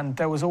 And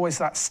there was always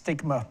that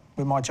stigma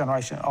with my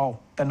generation, oh,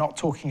 they're not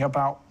talking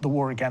about the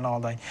war again,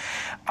 are they?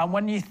 And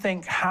when you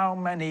think how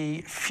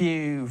many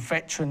few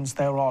veterans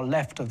there are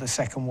left of the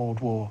Second World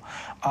War,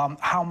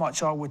 how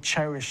much I would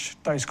cherish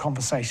those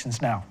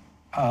conversations now.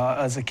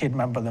 As a kid,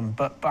 remember them,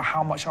 but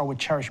how much I would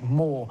cherish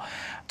more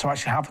to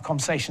actually have the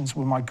conversations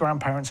with my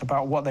grandparents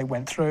about what they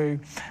went through,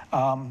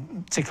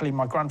 particularly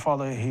my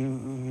grandfather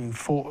who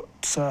fought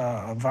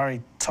a very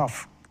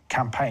tough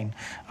campaign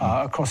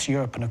across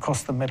Europe and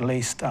across the Middle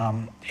East,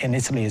 in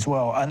Italy as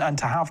well, and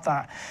to have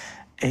that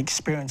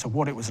experience of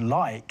what it was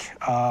like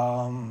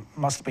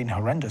must have been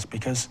horrendous,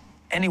 because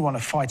anyone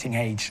of fighting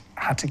age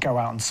had to go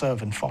out and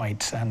serve and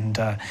fight, and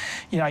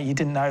you know, you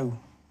didn't know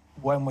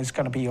when was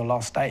going to be your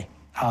last day.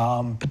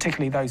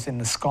 Particularly those in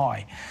the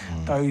sky,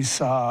 those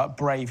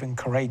brave and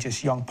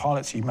courageous young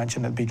pilots you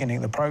mentioned at the beginning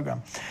of the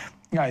programme.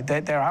 You know,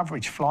 their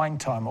average flying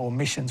time or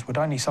missions would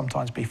only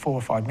sometimes be 4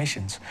 or 5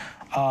 missions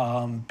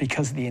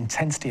because of the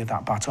intensity of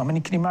that battle. I mean,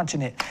 you can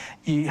imagine it.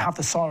 You have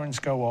the sirens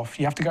go off,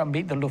 you have to go and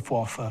meet the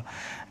Luftwaffe,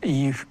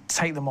 you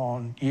take them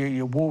on,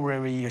 you're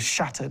war-weary, you're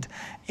shattered,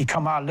 you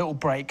come out a little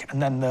break,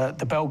 and then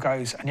the bell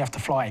goes and you have to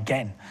fly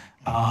again.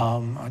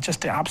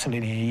 Just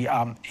absolutely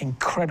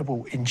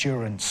incredible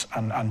endurance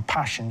and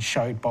passion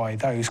showed by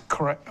those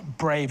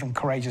brave and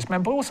courageous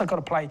men, but also got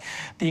to play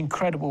the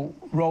incredible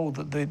role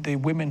that the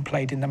women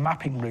played in the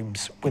mapping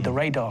rooms with the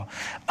radar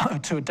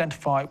to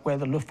identify where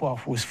the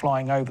Luftwaffe was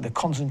flying over, the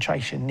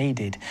concentration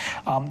needed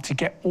to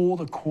get all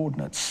the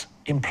coordinates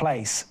in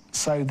place,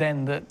 so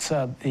then that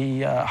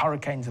the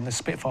Hurricanes and the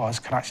Spitfires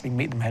could actually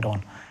meet them head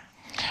on.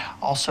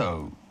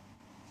 Also,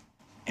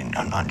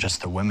 not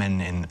just the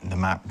women in the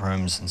map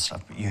rooms and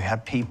stuff, but you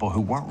had people who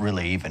weren't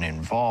really even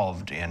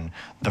involved in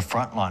the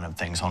front line of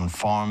things on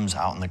farms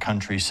out in the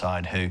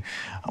countryside, who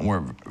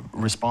were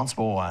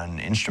responsible and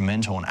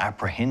instrumental in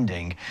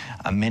apprehending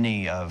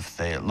many of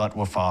the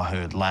Luftwaffe who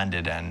had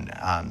landed and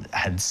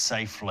had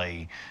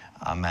safely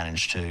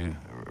managed to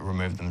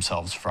remove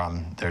themselves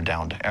from their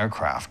downed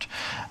aircraft.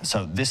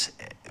 So this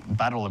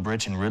Battle of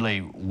Britain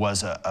really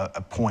was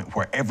a point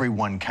where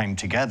everyone came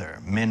together,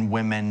 men,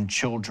 women,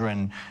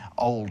 children,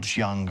 old,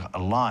 young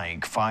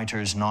alike,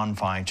 fighters,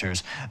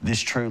 non-fighters. This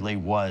truly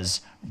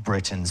was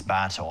Britain's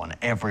battle, and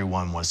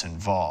everyone was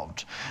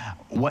involved.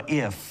 What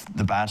if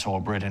the Battle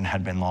of Britain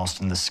had been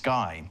lost in the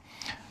sky?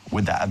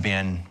 Would that have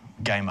been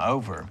game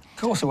over? Of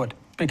course it would,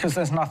 because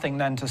there's nothing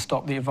then to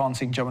stop the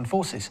advancing German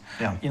forces.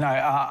 Yeah. You know,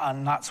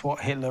 and that's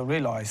what Hitler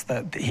realised,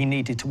 that he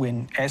needed to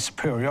win air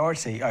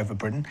superiority over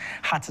Britain,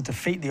 had to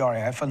defeat the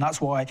RAF, and that's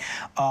why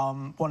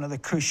one of the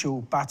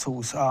crucial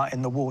battles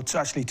in the war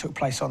actually took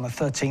place on the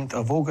 13th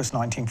of August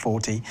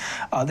 1940.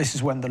 This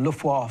is when the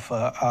Luftwaffe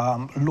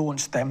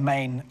launched their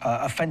main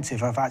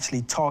offensive of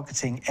actually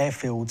targeting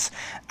airfields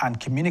and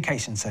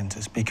communication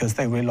centres, because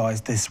they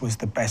realised this was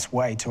the best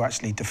way to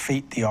actually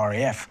defeat the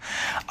RAF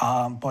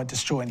by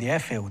destroying the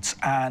airfields.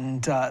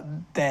 And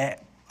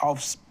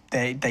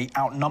they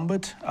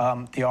outnumbered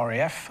the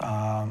RAF,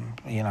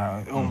 you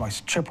know,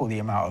 almost triple the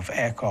amount of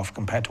aircraft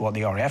compared to what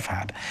the RAF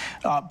had.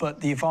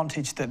 But the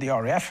advantage that the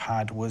RAF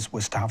had was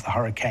to have the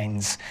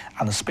Hurricanes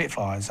and the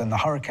Spitfires, and the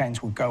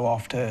Hurricanes would go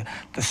after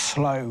the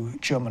slow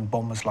German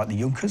bombers like the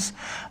Junkers,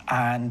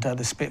 and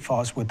the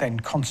Spitfires would then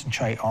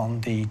concentrate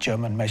on the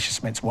German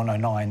Messerschmitt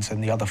 109s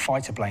and the other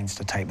fighter planes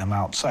to take them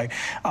out. So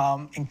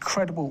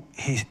incredible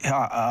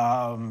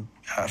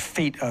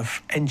feat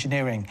of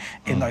engineering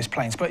in those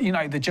planes. But, you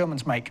know, the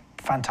Germans make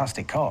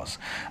fantastic cars.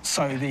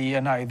 So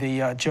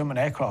the German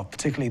aircraft,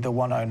 particularly the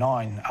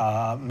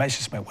 109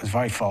 Messerschmitt, was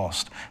very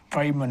fast,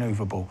 very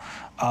manoeuvrable.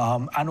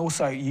 And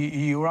also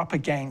you were up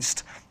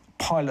against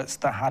pilots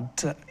that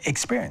had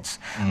experience.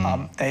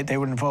 They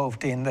were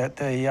involved in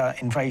the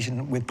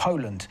invasion with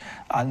Poland,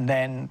 and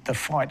then the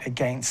fight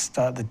against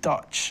the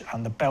Dutch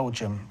and the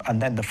Belgium,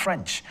 and then the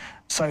French.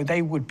 So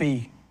they would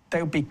be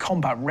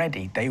combat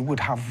ready. They would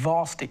have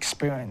vast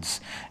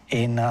experience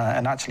in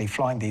actually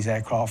flying these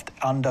aircraft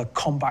under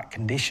combat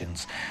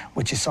conditions,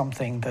 which is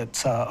something that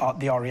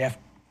the RAF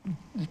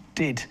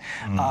did.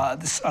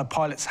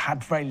 Pilots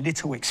had very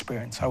little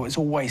experience, so it was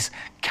always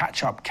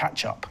catch up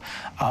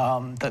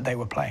that they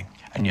were playing.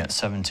 And yet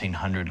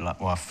 1,700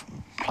 Luftwaffe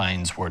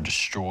planes were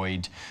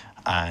destroyed,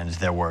 and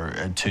there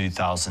were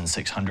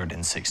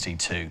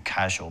 2,662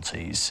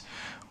 casualties,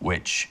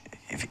 which,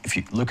 if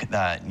you look at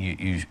that,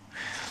 if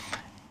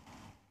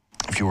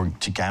you were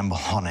to gamble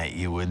on it,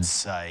 you would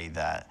say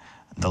that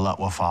the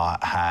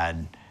Luftwaffe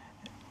had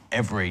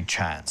every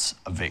chance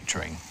of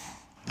victory.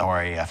 The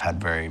RAF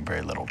had very,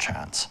 very little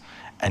chance.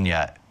 And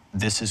yet,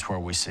 this is where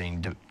we're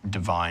seeing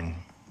divine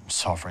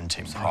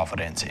sovereignty and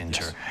providence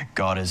enter. Yes.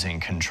 God is in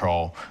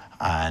control,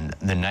 and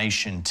the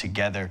nation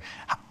together.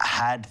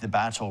 Had the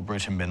Battle of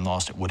Britain been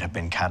lost, it would have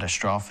been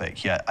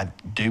catastrophic. Yet I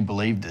do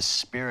believe the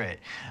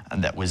spirit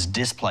that was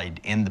displayed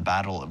in the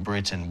Battle of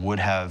Britain would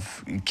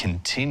have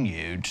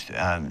continued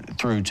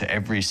through to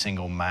every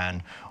single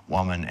man,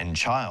 woman, and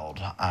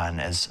child. And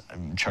as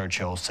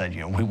Churchill said, you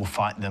know, we will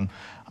fight them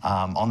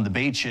on the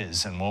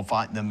beaches, and we'll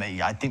fight them.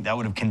 I think that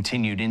would have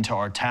continued into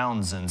our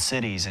towns and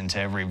cities, into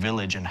every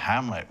village and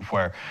hamlet,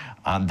 where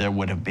there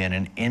would have been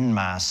an en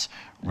masse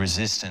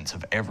resistance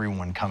of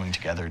everyone coming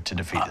together to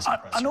defeat this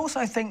oppressor. And also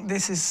I think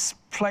this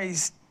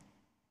plays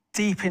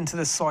deep into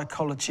the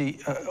psychology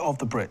of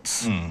the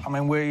Brits. I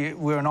mean,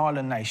 we're an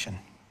island nation.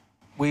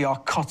 We are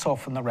cut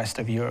off from the rest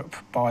of Europe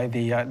by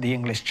the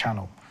English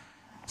Channel.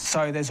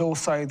 So there's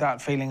also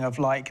that feeling of,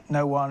 like,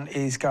 no one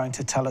is going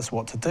to tell us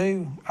what to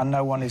do, and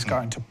no one is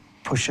going to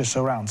push us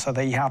around. So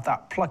they have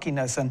that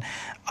pluckiness, and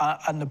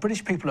the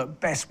British people at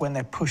best, when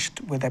they're pushed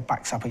with their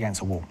backs up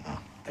against a wall,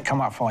 they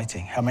come out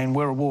fighting. I mean,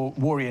 we're a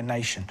warrior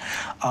nation,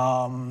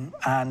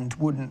 and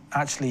wouldn't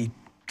actually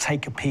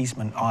take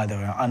appeasement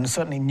either, and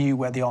certainly knew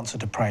where the answer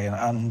to pray,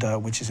 and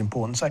which is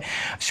important. So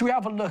should we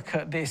have a look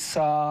at this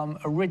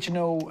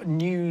original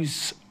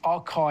news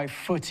archive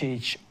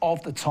footage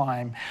of the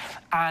time?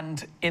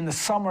 And in the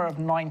summer of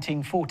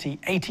 1940,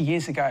 80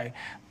 years ago,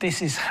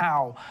 this is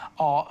how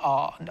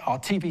our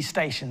TV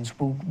stations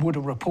would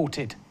have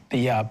reported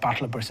the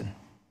Battle of Britain.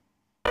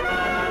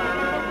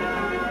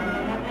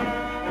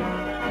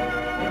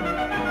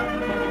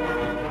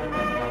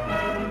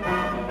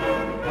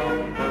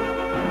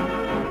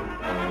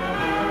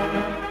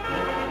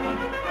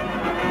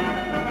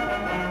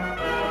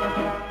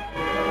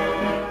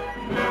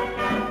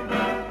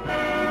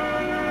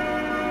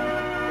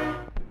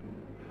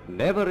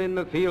 Never in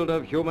the field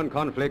of human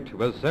conflict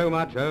was so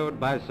much owed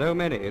by so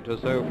many to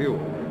so few.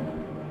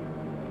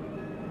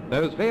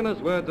 Those famous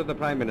words of the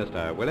Prime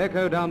Minister will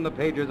echo down the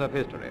pages of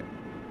history.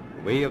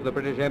 We of the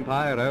British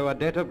Empire owe a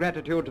debt of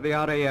gratitude to the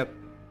RAF,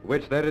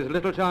 which there is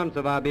little chance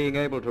of our being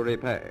able to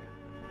repay.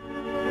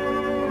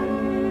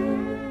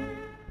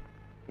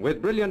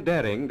 With brilliant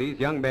daring, these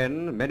young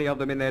men, many of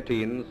them in their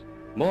teens,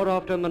 more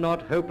often than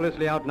not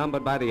hopelessly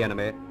outnumbered by the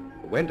enemy,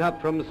 went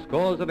up from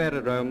scores of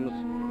aerodromes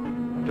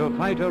to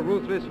fight a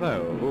ruthless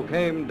foe who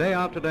came day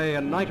after day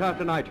and night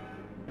after night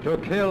to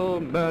kill,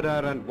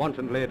 murder, and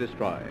wantonly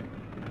destroy.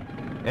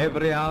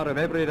 Every hour of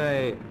every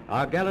day,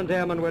 our gallant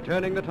airmen were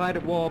turning the tide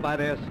of war by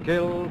their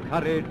skill,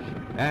 courage,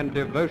 and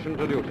devotion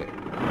to duty.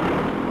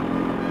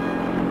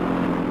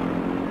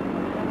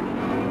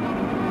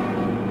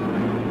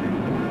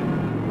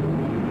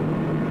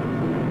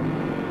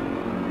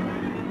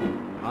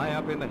 High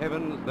up in the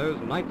heavens, those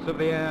knights of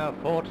the air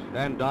fought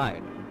and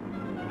died.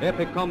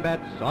 Epic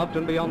combats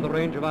often beyond the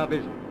range of our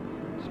vision.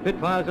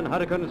 Spitfires and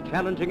Hurricanes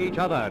challenging each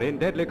other in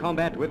deadly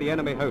combat with the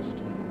enemy host.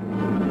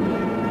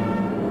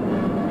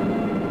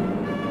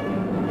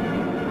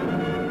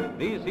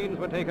 These scenes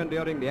were taken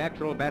during the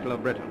actual Battle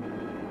of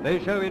Britain.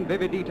 They show in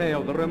vivid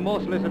detail the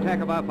remorseless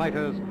attack of our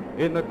fighters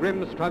in the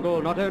grim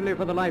struggle not only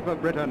for the life of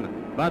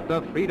Britain, but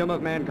the freedom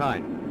of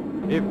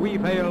mankind. If we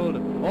failed,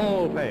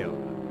 all failed.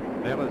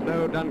 There was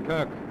no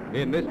Dunkirk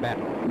in this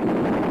battle.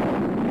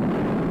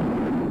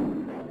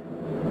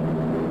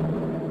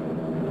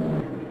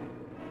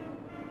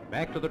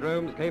 Back to the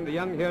dromes came the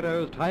young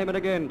heroes time and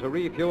again to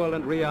refuel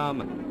and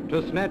rearm,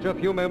 to snatch a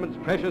few moments'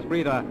 precious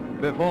breather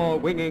before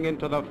winging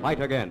into the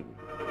fight again.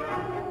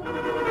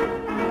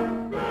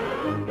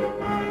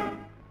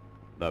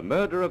 The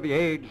murder of the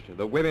aged,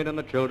 the women and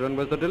the children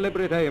was the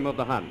deliberate aim of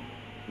the Hun.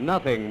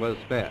 Nothing was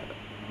spared.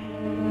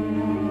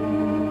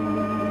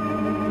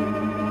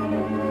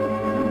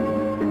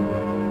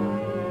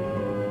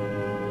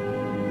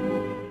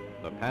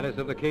 The palace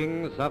of the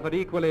king suffered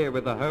equally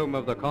with the home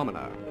of the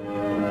commoner.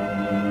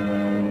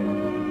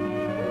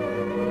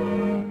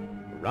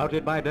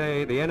 Routed by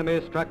day, the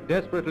enemy struck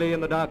desperately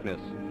in the darkness.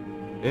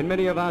 In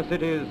many of our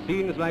cities,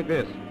 scenes like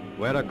this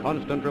were a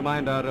constant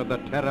reminder of the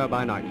terror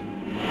by night.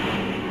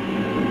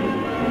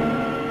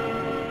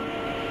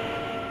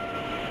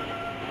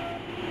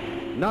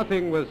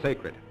 Nothing was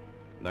sacred.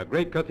 The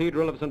great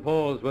cathedral of St.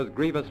 Paul's was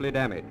grievously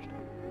damaged.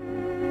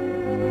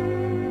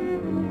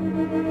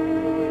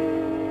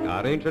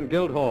 Our ancient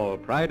Guildhall,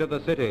 pride of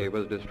the city,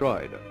 was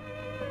destroyed.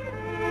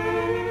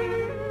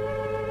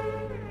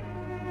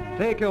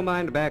 Take your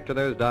mind back to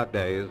those dark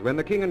days when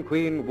the King and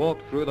Queen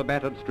walked through the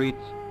battered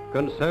streets,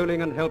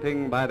 consoling and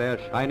helping by their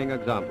shining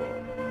example.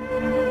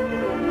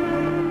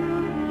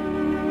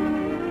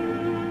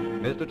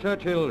 Mr.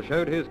 Churchill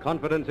showed his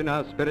confidence in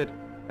our spirit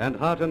and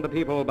heartened the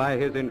people by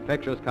his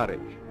infectious courage.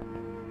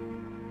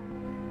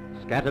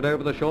 Scattered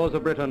over the shores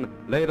of Britain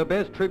lay the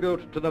best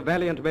tribute to the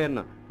valiant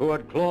men who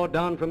had clawed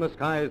down from the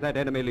skies that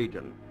enemy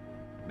legion,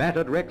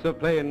 battered wrecks of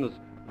planes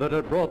that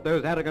had brought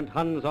those arrogant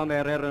Huns on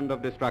their errand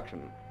of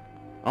destruction.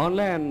 On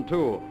land,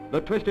 too,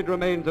 the twisted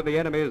remains of the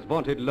enemy's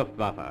vaunted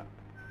Luftwaffe.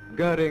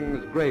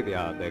 Goering's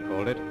graveyard, they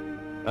called it,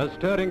 a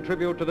stirring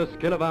tribute to the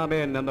skill of our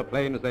men and the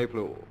planes they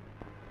flew.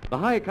 The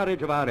high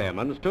courage of our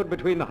airmen stood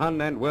between the Hun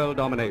and world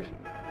domination.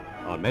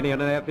 On many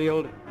an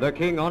airfield, the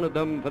King honored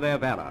them for their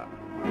valor.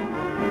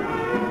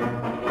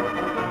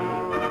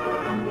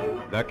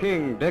 The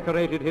King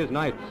decorated his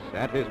knights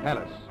at his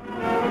palace.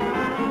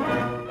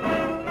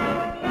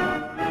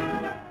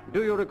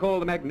 Do you recall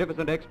the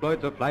magnificent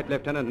exploits of Flight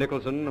Lieutenant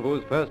Nicholson,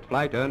 whose first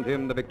flight earned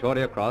him the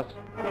Victoria Cross?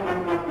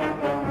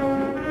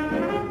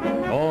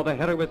 Or the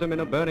heroism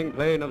in a burning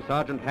plane of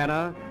Sergeant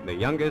Hannah, the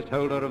youngest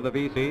holder of the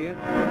VC?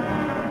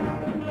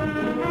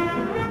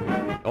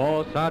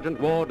 Or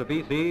Sergeant Ward,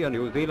 VC, a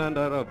New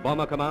Zealander of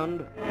Bomber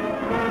Command?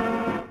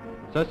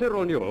 Sir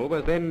Cyril Newell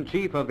was then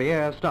Chief of the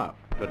Air Staff.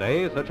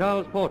 Today, Sir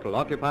Charles Portal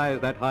occupies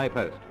that high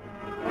post.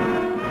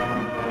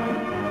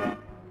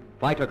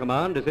 Fighter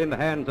command is in the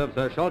hands of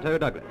Sir Sholto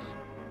Douglas.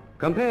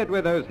 Compared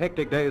with those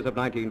hectic days of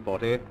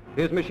 1940,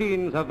 his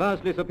machines are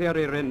vastly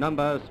superior in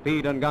number,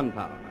 speed and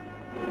gunpowder.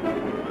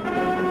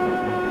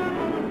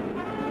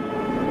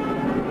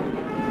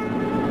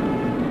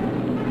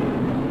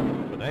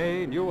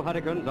 Today, new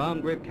Hurricanes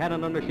armed with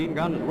cannon and machine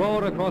guns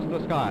roar across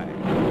the sky.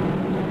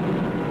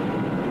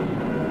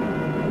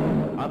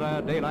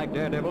 Other day-like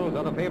daredevils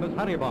are the famous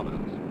Hurry bombers,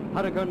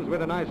 Hurricanes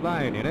with a nice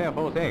line in Air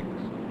Force X.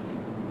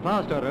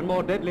 Faster and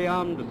more deadly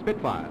armed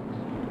Spitfires,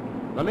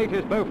 the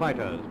latest bow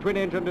fighters,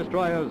 twin-engine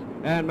destroyers,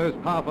 and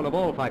most powerful of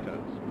all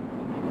fighters.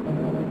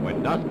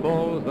 When dusk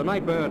falls, the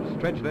night birds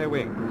stretch their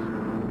wings.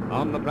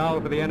 On the prowl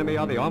for the enemy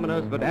are the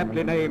ominous but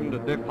aptly named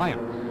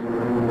Defiance.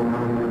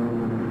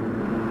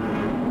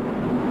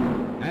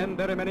 And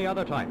there are many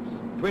other types,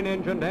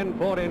 twin-engined and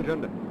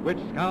four-engined, which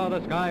scour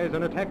the skies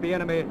and attack the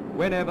enemy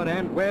whenever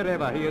and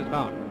wherever he is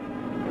found.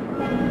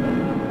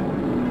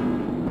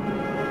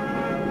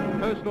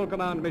 Coastal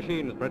Command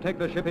machines protect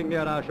the shipping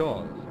near our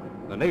shores,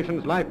 the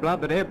nation's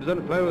lifeblood that ebbs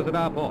and flows at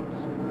our ports.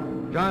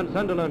 Giant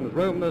Sunderlands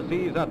roam the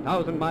seas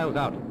 1,000 miles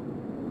out.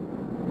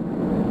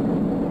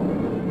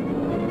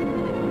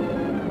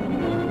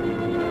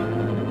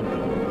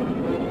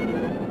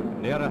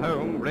 Nearer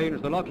home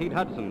range the Lockheed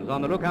Hudsons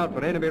on the lookout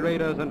for enemy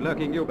raiders and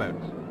lurking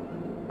U-boats.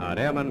 Our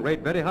airmen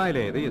rate very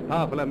highly these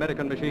powerful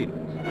American machines.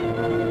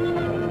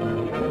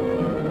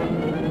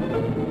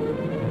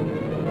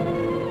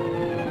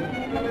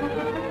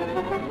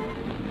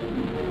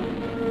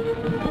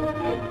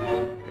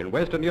 In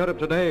Western Europe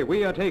today,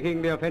 we are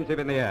taking the offensive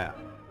in the air.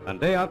 And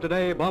day after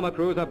day, bomber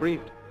crews are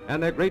briefed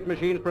and their great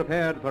machines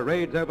prepared for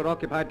raids over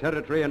occupied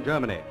territory in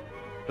Germany.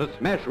 To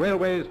smash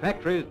railways,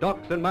 factories,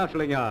 docks and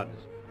marshalling yards.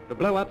 To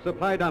blow up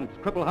supply dumps,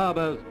 cripple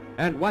harbors,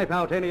 and wipe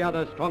out any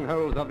other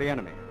strongholds of the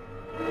enemy.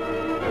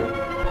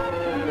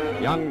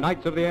 Young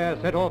knights of the air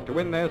set off to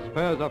win their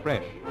spurs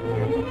afresh.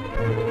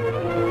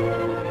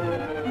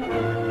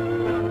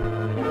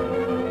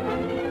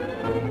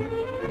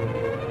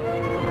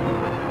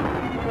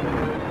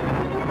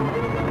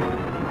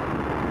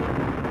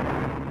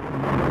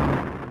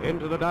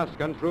 Into the dusk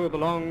and through the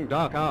long,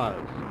 dark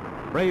hours,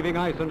 braving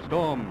ice and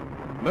storm,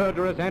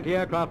 murderous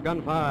anti-aircraft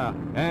gunfire,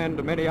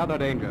 and many other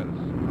dangers.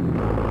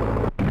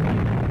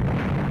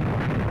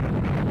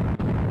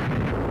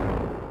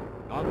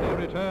 On their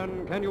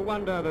return, can you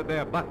wonder that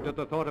they're bucked at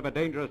the thought of a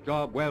dangerous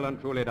job well and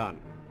truly done?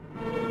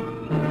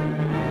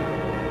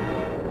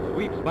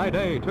 Sweeps by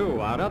day,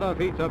 too, are other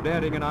feats of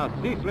daring in our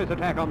ceaseless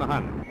attack on the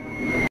Hun.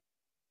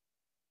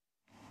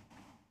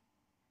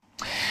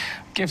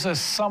 Gives us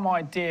some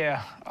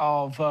idea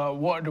of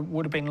what it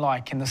would have been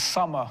like in the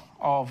summer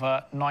of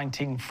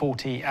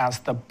 1940 as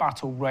the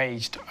battle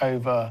raged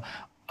over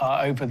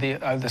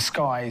the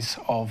skies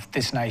of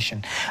this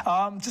nation.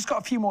 Just got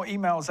a few more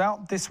emails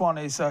out. This one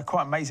is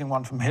quite an amazing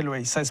one from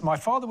Hillary. It says, my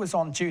father was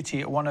on duty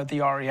at one of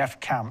the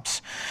RAF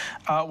camps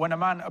when a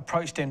man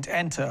approached him to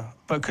enter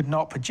but could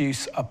not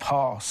produce a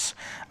pass.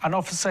 An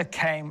officer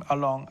came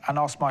along and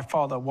asked my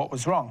father what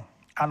was wrong.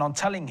 And on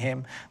telling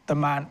him, the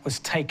man was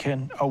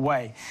taken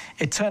away.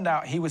 It turned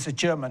out he was a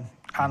German,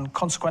 and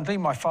consequently,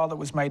 my father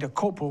was made a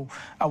corporal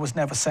and was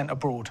never sent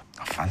abroad.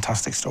 A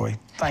fantastic story.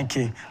 Thank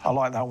you. I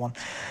like that one.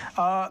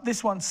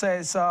 This one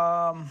says,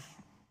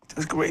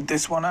 let's read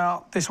this one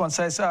out. This one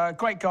says,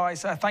 great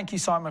guys, thank you,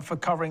 Simon, for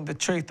covering the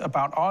truth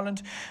about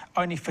Ireland.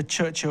 Only for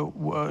Churchill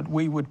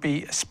we would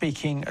be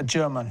speaking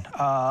German.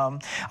 I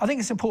think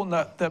it's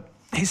important that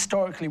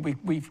historically,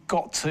 we've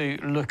got to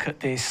look at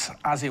this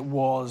as it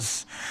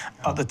was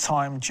at the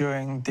time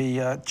during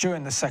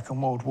the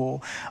Second World War.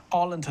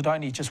 Ireland had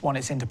only just won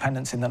its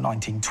independence in the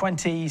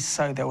 1920s,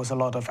 so there was a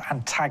lot of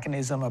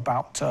antagonism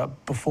about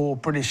before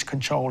British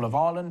control of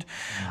Ireland,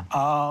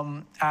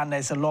 and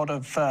there's a lot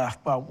of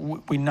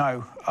we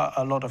know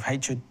a lot of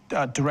hatred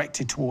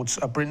directed towards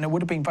Britain. It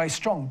would have been very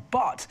strong.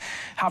 But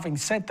having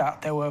said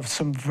that, there were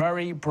some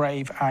very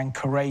brave and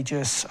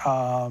courageous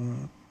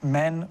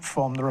men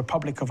from the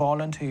Republic of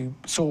Ireland who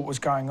saw what was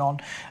going on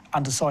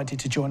and decided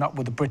to join up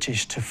with the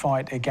British to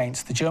fight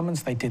against the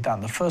Germans. They did that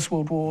in the First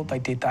World War, they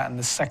did that in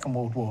the Second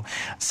World War.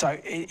 So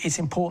it's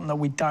important that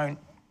we don't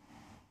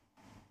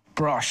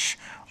brush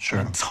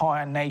an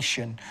entire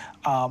nation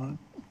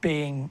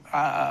being,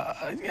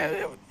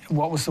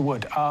 what's the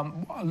word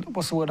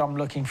I'm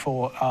looking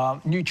for?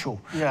 Neutral.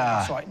 Yeah.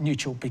 That's right,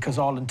 neutral, because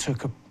Ireland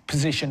took a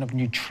position of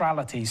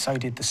neutrality, so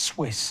did the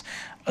Swiss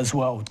as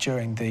well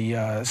during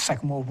the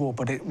Second World War,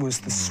 but it was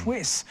the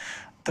Swiss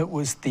that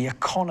was the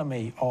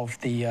economy of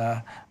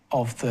the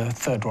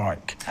Third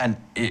Reich. And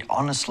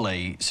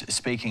honestly,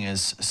 speaking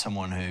as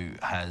someone who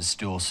has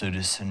dual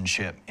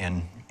citizenship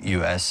in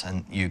US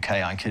and UK,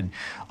 I could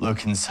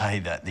look and say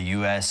that the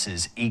US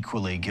is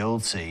equally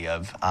guilty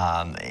of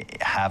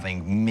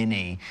having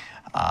many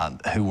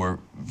who were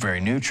very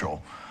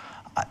neutral.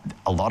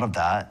 A lot of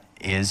that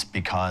is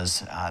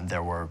because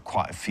there were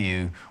quite a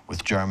few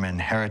with German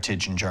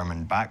heritage and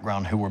German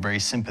background who were very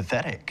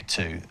sympathetic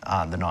to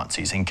the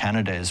Nazis. In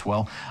Canada as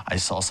well, I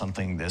saw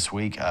something this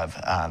week of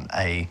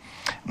a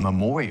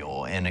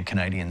memorial in a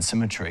Canadian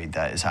cemetery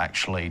that is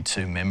actually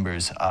to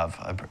members of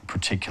a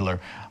particular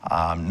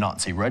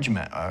Nazi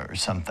regiment or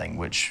something,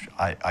 which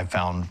I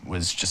found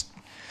was just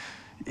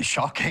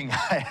shocking.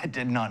 I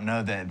did not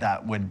know that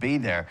that would be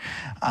there.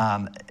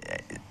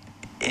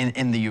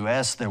 In the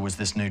US, there was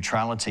this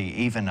neutrality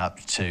even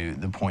up to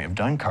the point of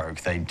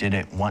Dunkirk. They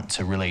didn't want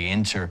to really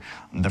enter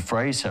the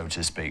fray, so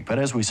to speak. But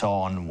as we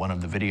saw on one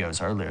of the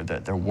videos earlier,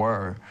 that there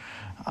were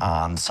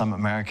some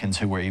Americans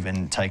who were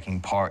even taking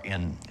part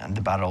in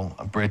the Battle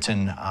of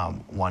Britain.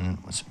 One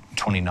was a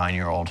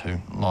 29-year-old who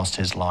lost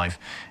his life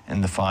in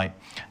the fight.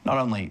 Not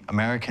only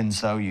Americans,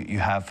 though, you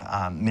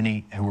have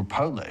many who were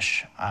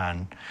Polish.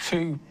 And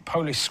 2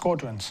 Polish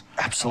squadrons.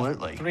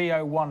 Absolutely.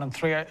 301 and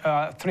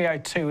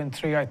 302 and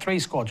 303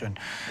 squadron,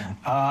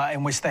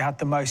 in which they had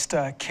the most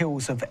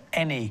kills of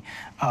any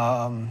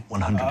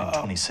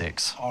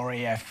 126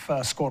 RAF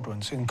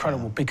squadrons.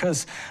 Incredible,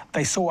 because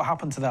they saw what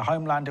happened to their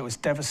homeland. It was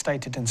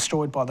devastated and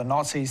destroyed by the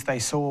Nazis. They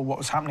saw what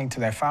was happening to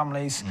their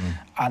families,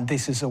 and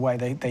this is the way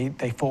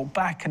they fought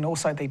back. And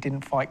also, they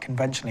didn't fight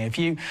conventionally. If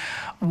you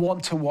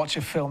want to watch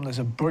a film, there's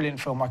a brilliant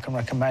film I can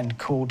recommend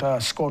called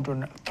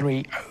Squadron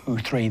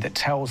 303 that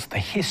tells the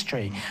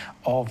history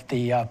of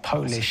the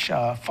Polish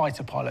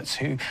fighter pilots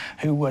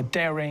who were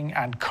daring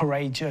and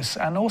courageous.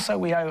 And also,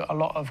 we owe a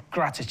lot of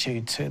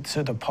gratitude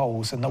to the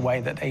Poles and the way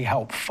that they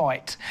helped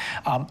fight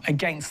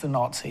against the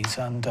Nazis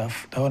and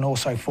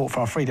also fought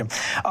for our freedom.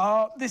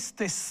 This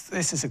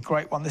is a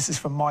great one. This is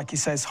from Mike. He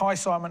says, "Hi,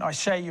 Simon. I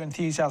share your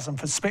enthusiasm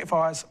for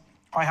Spitfires.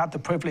 I had the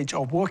privilege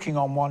of working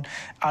on one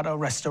at a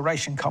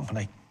restoration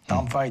company."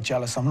 I'm very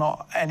jealous. I'm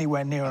not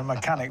anywhere near a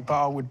mechanic,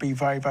 but I would be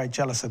very, very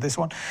jealous of this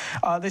one.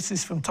 This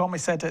is from Tom. He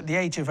said, "At the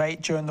age of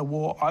 8 during the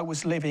war, I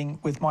was living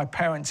with my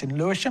parents in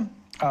Lewisham,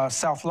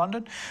 South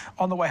London.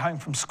 On the way home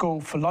from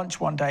school for lunch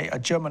one day, a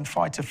German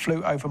fighter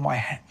flew over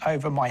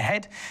my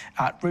head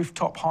at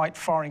rooftop height,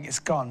 firing its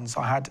guns.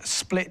 I had a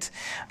split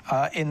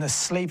in the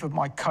sleeve of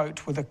my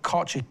coat with a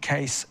cartridge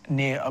case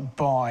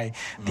nearby.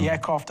 The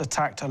aircraft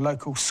attacked a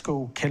local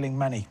school, killing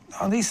many."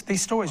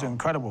 These stories are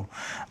incredible.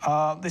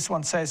 This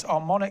one says,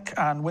 "Our monarch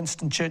and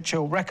Winston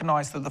Churchill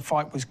recognised that the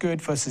fight was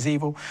good versus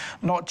evil,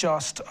 not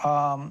just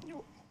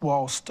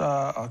whilst,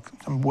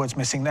 some words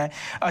missing there,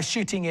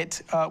 shooting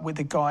it with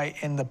the guy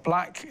in the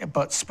black,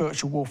 but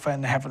spiritual warfare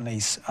in the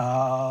heavenlies."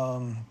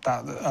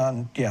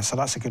 Yeah, so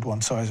that's a good one.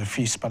 So there's a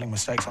few spelling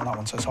mistakes on that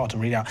one, so it's hard to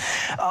read out.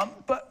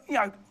 But, you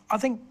know, I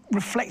think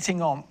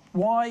reflecting on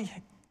why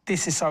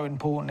this is so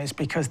important is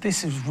because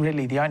this is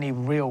really the only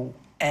real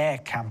air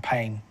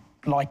campaign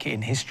like it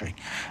in history.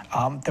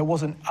 There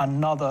wasn't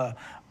another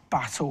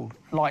battle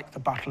like the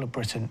Battle of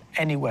Britain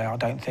anywhere, I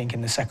don't think,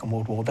 in the Second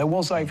World War. There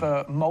was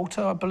over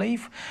Malta, I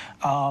believe,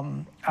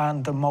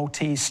 and the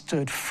Maltese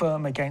stood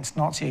firm against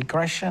Nazi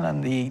aggression,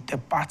 and the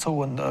battle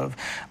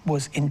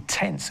was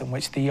intense in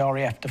which the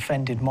RAF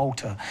defended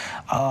Malta.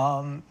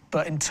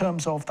 But in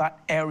terms of that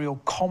aerial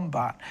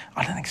combat,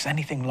 I don't think there's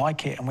anything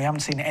like it, and we haven't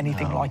seen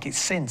anything like it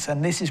since.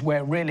 And this is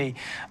where really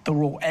the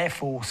Royal Air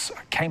Force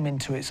came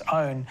into its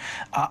own,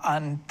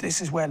 and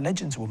this is where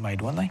legends were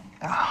made, weren't they?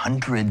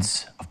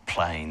 Hundreds of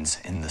planes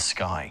in the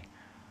sky.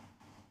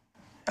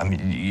 I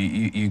mean,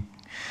 you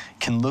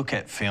can look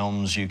at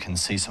films, you can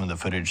see some of the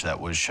footage that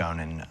was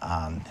shown in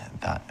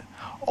that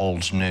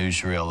old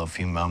newsreel a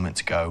few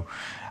moments ago,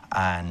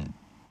 and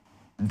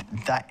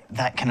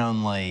that can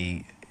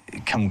only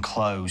come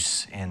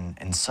close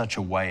in such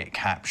a way at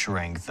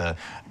capturing the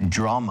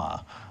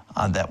drama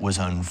that was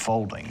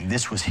unfolding.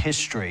 This was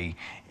history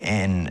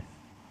in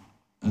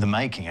the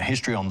making, a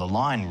history on the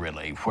line,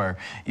 really, where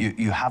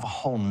you have a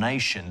whole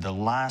nation, the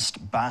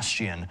last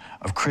bastion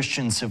of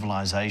Christian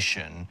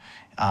civilization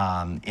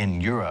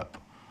in Europe,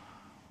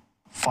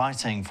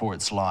 fighting for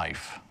its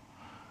life.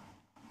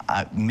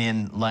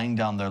 Men laying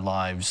down their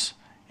lives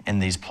in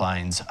these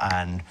plains,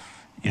 and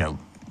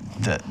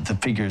the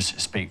figures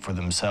speak for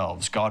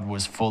themselves. God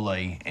was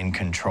fully in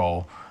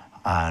control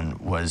and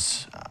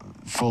was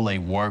fully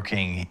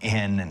working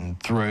in and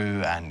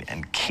through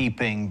and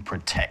keeping,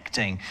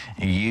 protecting,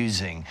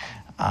 using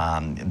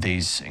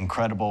these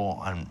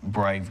incredible and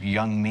brave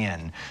young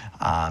men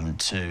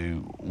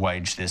to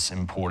wage this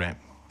important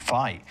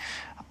fight.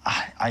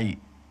 I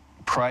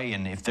pray,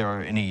 and if there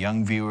are any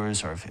young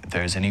viewers, or if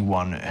there's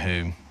anyone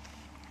who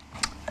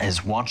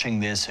is watching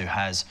this who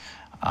has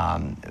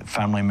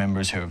family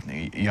members who are of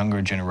the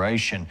younger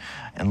generation,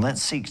 and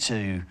let's seek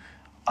to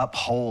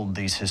uphold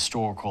these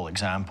historical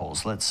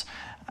examples. Let's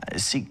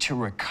seek to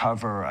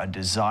recover a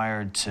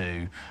desire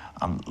to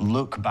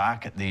look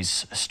back at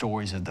these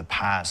stories of the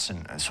past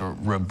and sort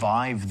of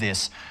revive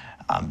this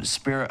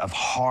spirit of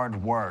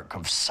hard work,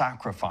 of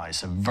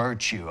sacrifice, of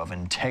virtue, of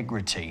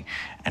integrity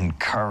and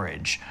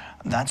courage.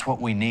 That's what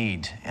we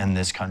need in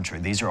this country.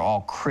 These are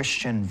all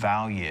Christian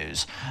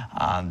values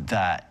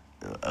that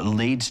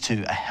leads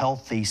to a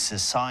healthy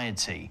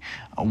society,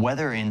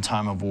 whether in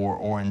time of war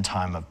or in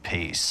time of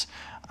peace.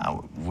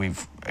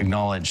 We've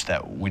acknowledged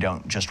that we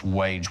don't just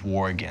wage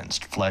war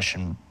against flesh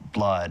and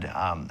blood.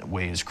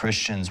 We as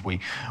Christians, we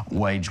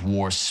wage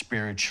war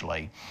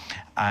spiritually.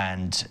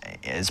 And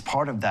as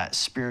part of that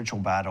spiritual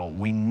battle,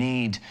 we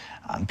need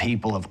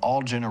people of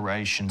all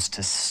generations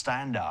to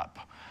stand up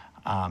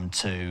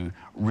to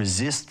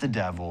resist the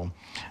devil,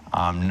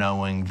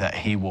 knowing that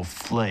he will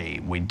flee.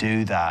 We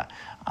do that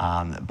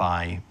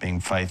by being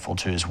faithful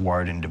to his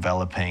word and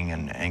developing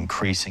and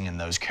increasing in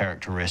those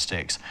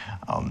characteristics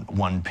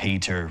 1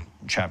 Peter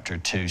chapter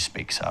 2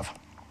 speaks of.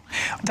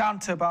 Down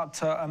to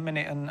about a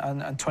minute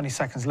and 20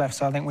 seconds left,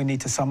 so I think we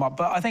need to sum up.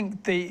 But I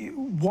think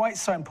why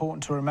it's so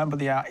important to remember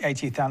the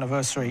 80th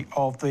anniversary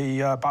of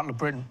the Battle of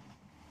Britain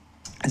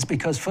is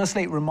because,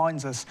 firstly, it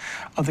reminds us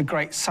of the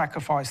great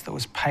sacrifice that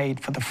was paid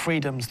for the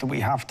freedoms that we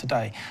have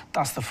today.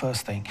 That's the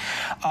first thing.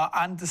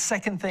 And the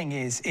second thing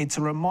is it's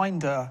a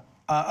reminder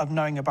of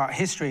knowing about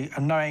history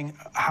and knowing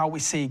how we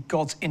see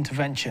God's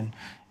intervention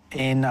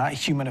in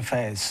human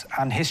affairs.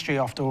 And history,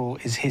 after all,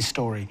 is his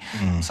story.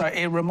 So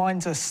it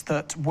reminds us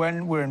that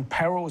when we're in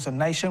peril as a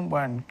nation,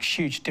 we're in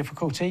huge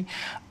difficulty,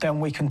 then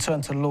we can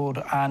turn to the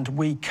Lord and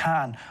we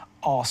can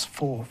ask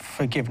for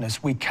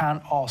forgiveness. We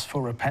can ask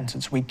for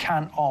repentance. We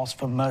can ask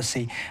for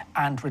mercy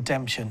and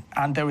redemption.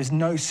 And there is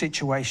no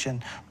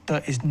situation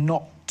that is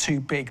not too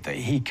big that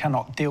he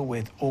cannot deal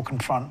with or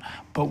confront,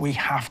 but we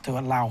have to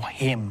allow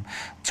him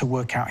to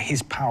work out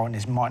his power and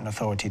his might and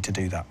authority to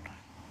do that.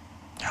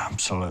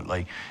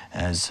 Absolutely.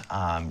 As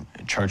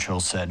Churchill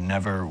said,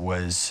 never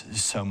was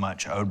so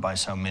much owed by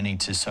so many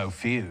to so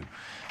few.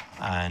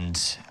 And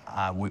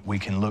we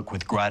can look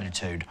with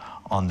gratitude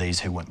on these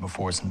who went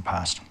before us in the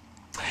past.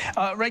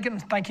 Regan,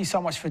 thank you so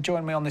much for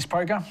joining me on this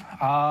programme.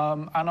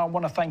 And I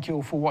want to thank you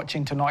all for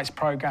watching tonight's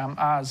programme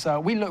as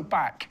we look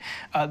back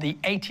at the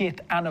 80th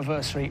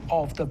anniversary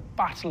of the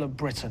Battle of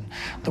Britain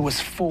that was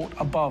fought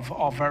above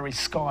our very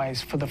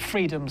skies for the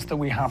freedoms that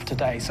we have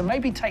today. So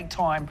maybe take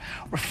time,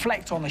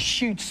 reflect on the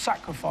huge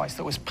sacrifice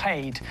that was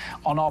paid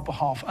on our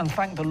behalf, and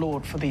thank the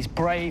Lord for these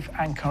brave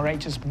and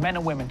courageous men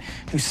and women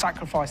who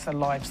sacrificed their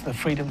lives for the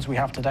freedoms we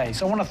have today.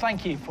 So I want to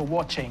thank you for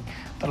watching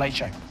The Late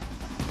Show.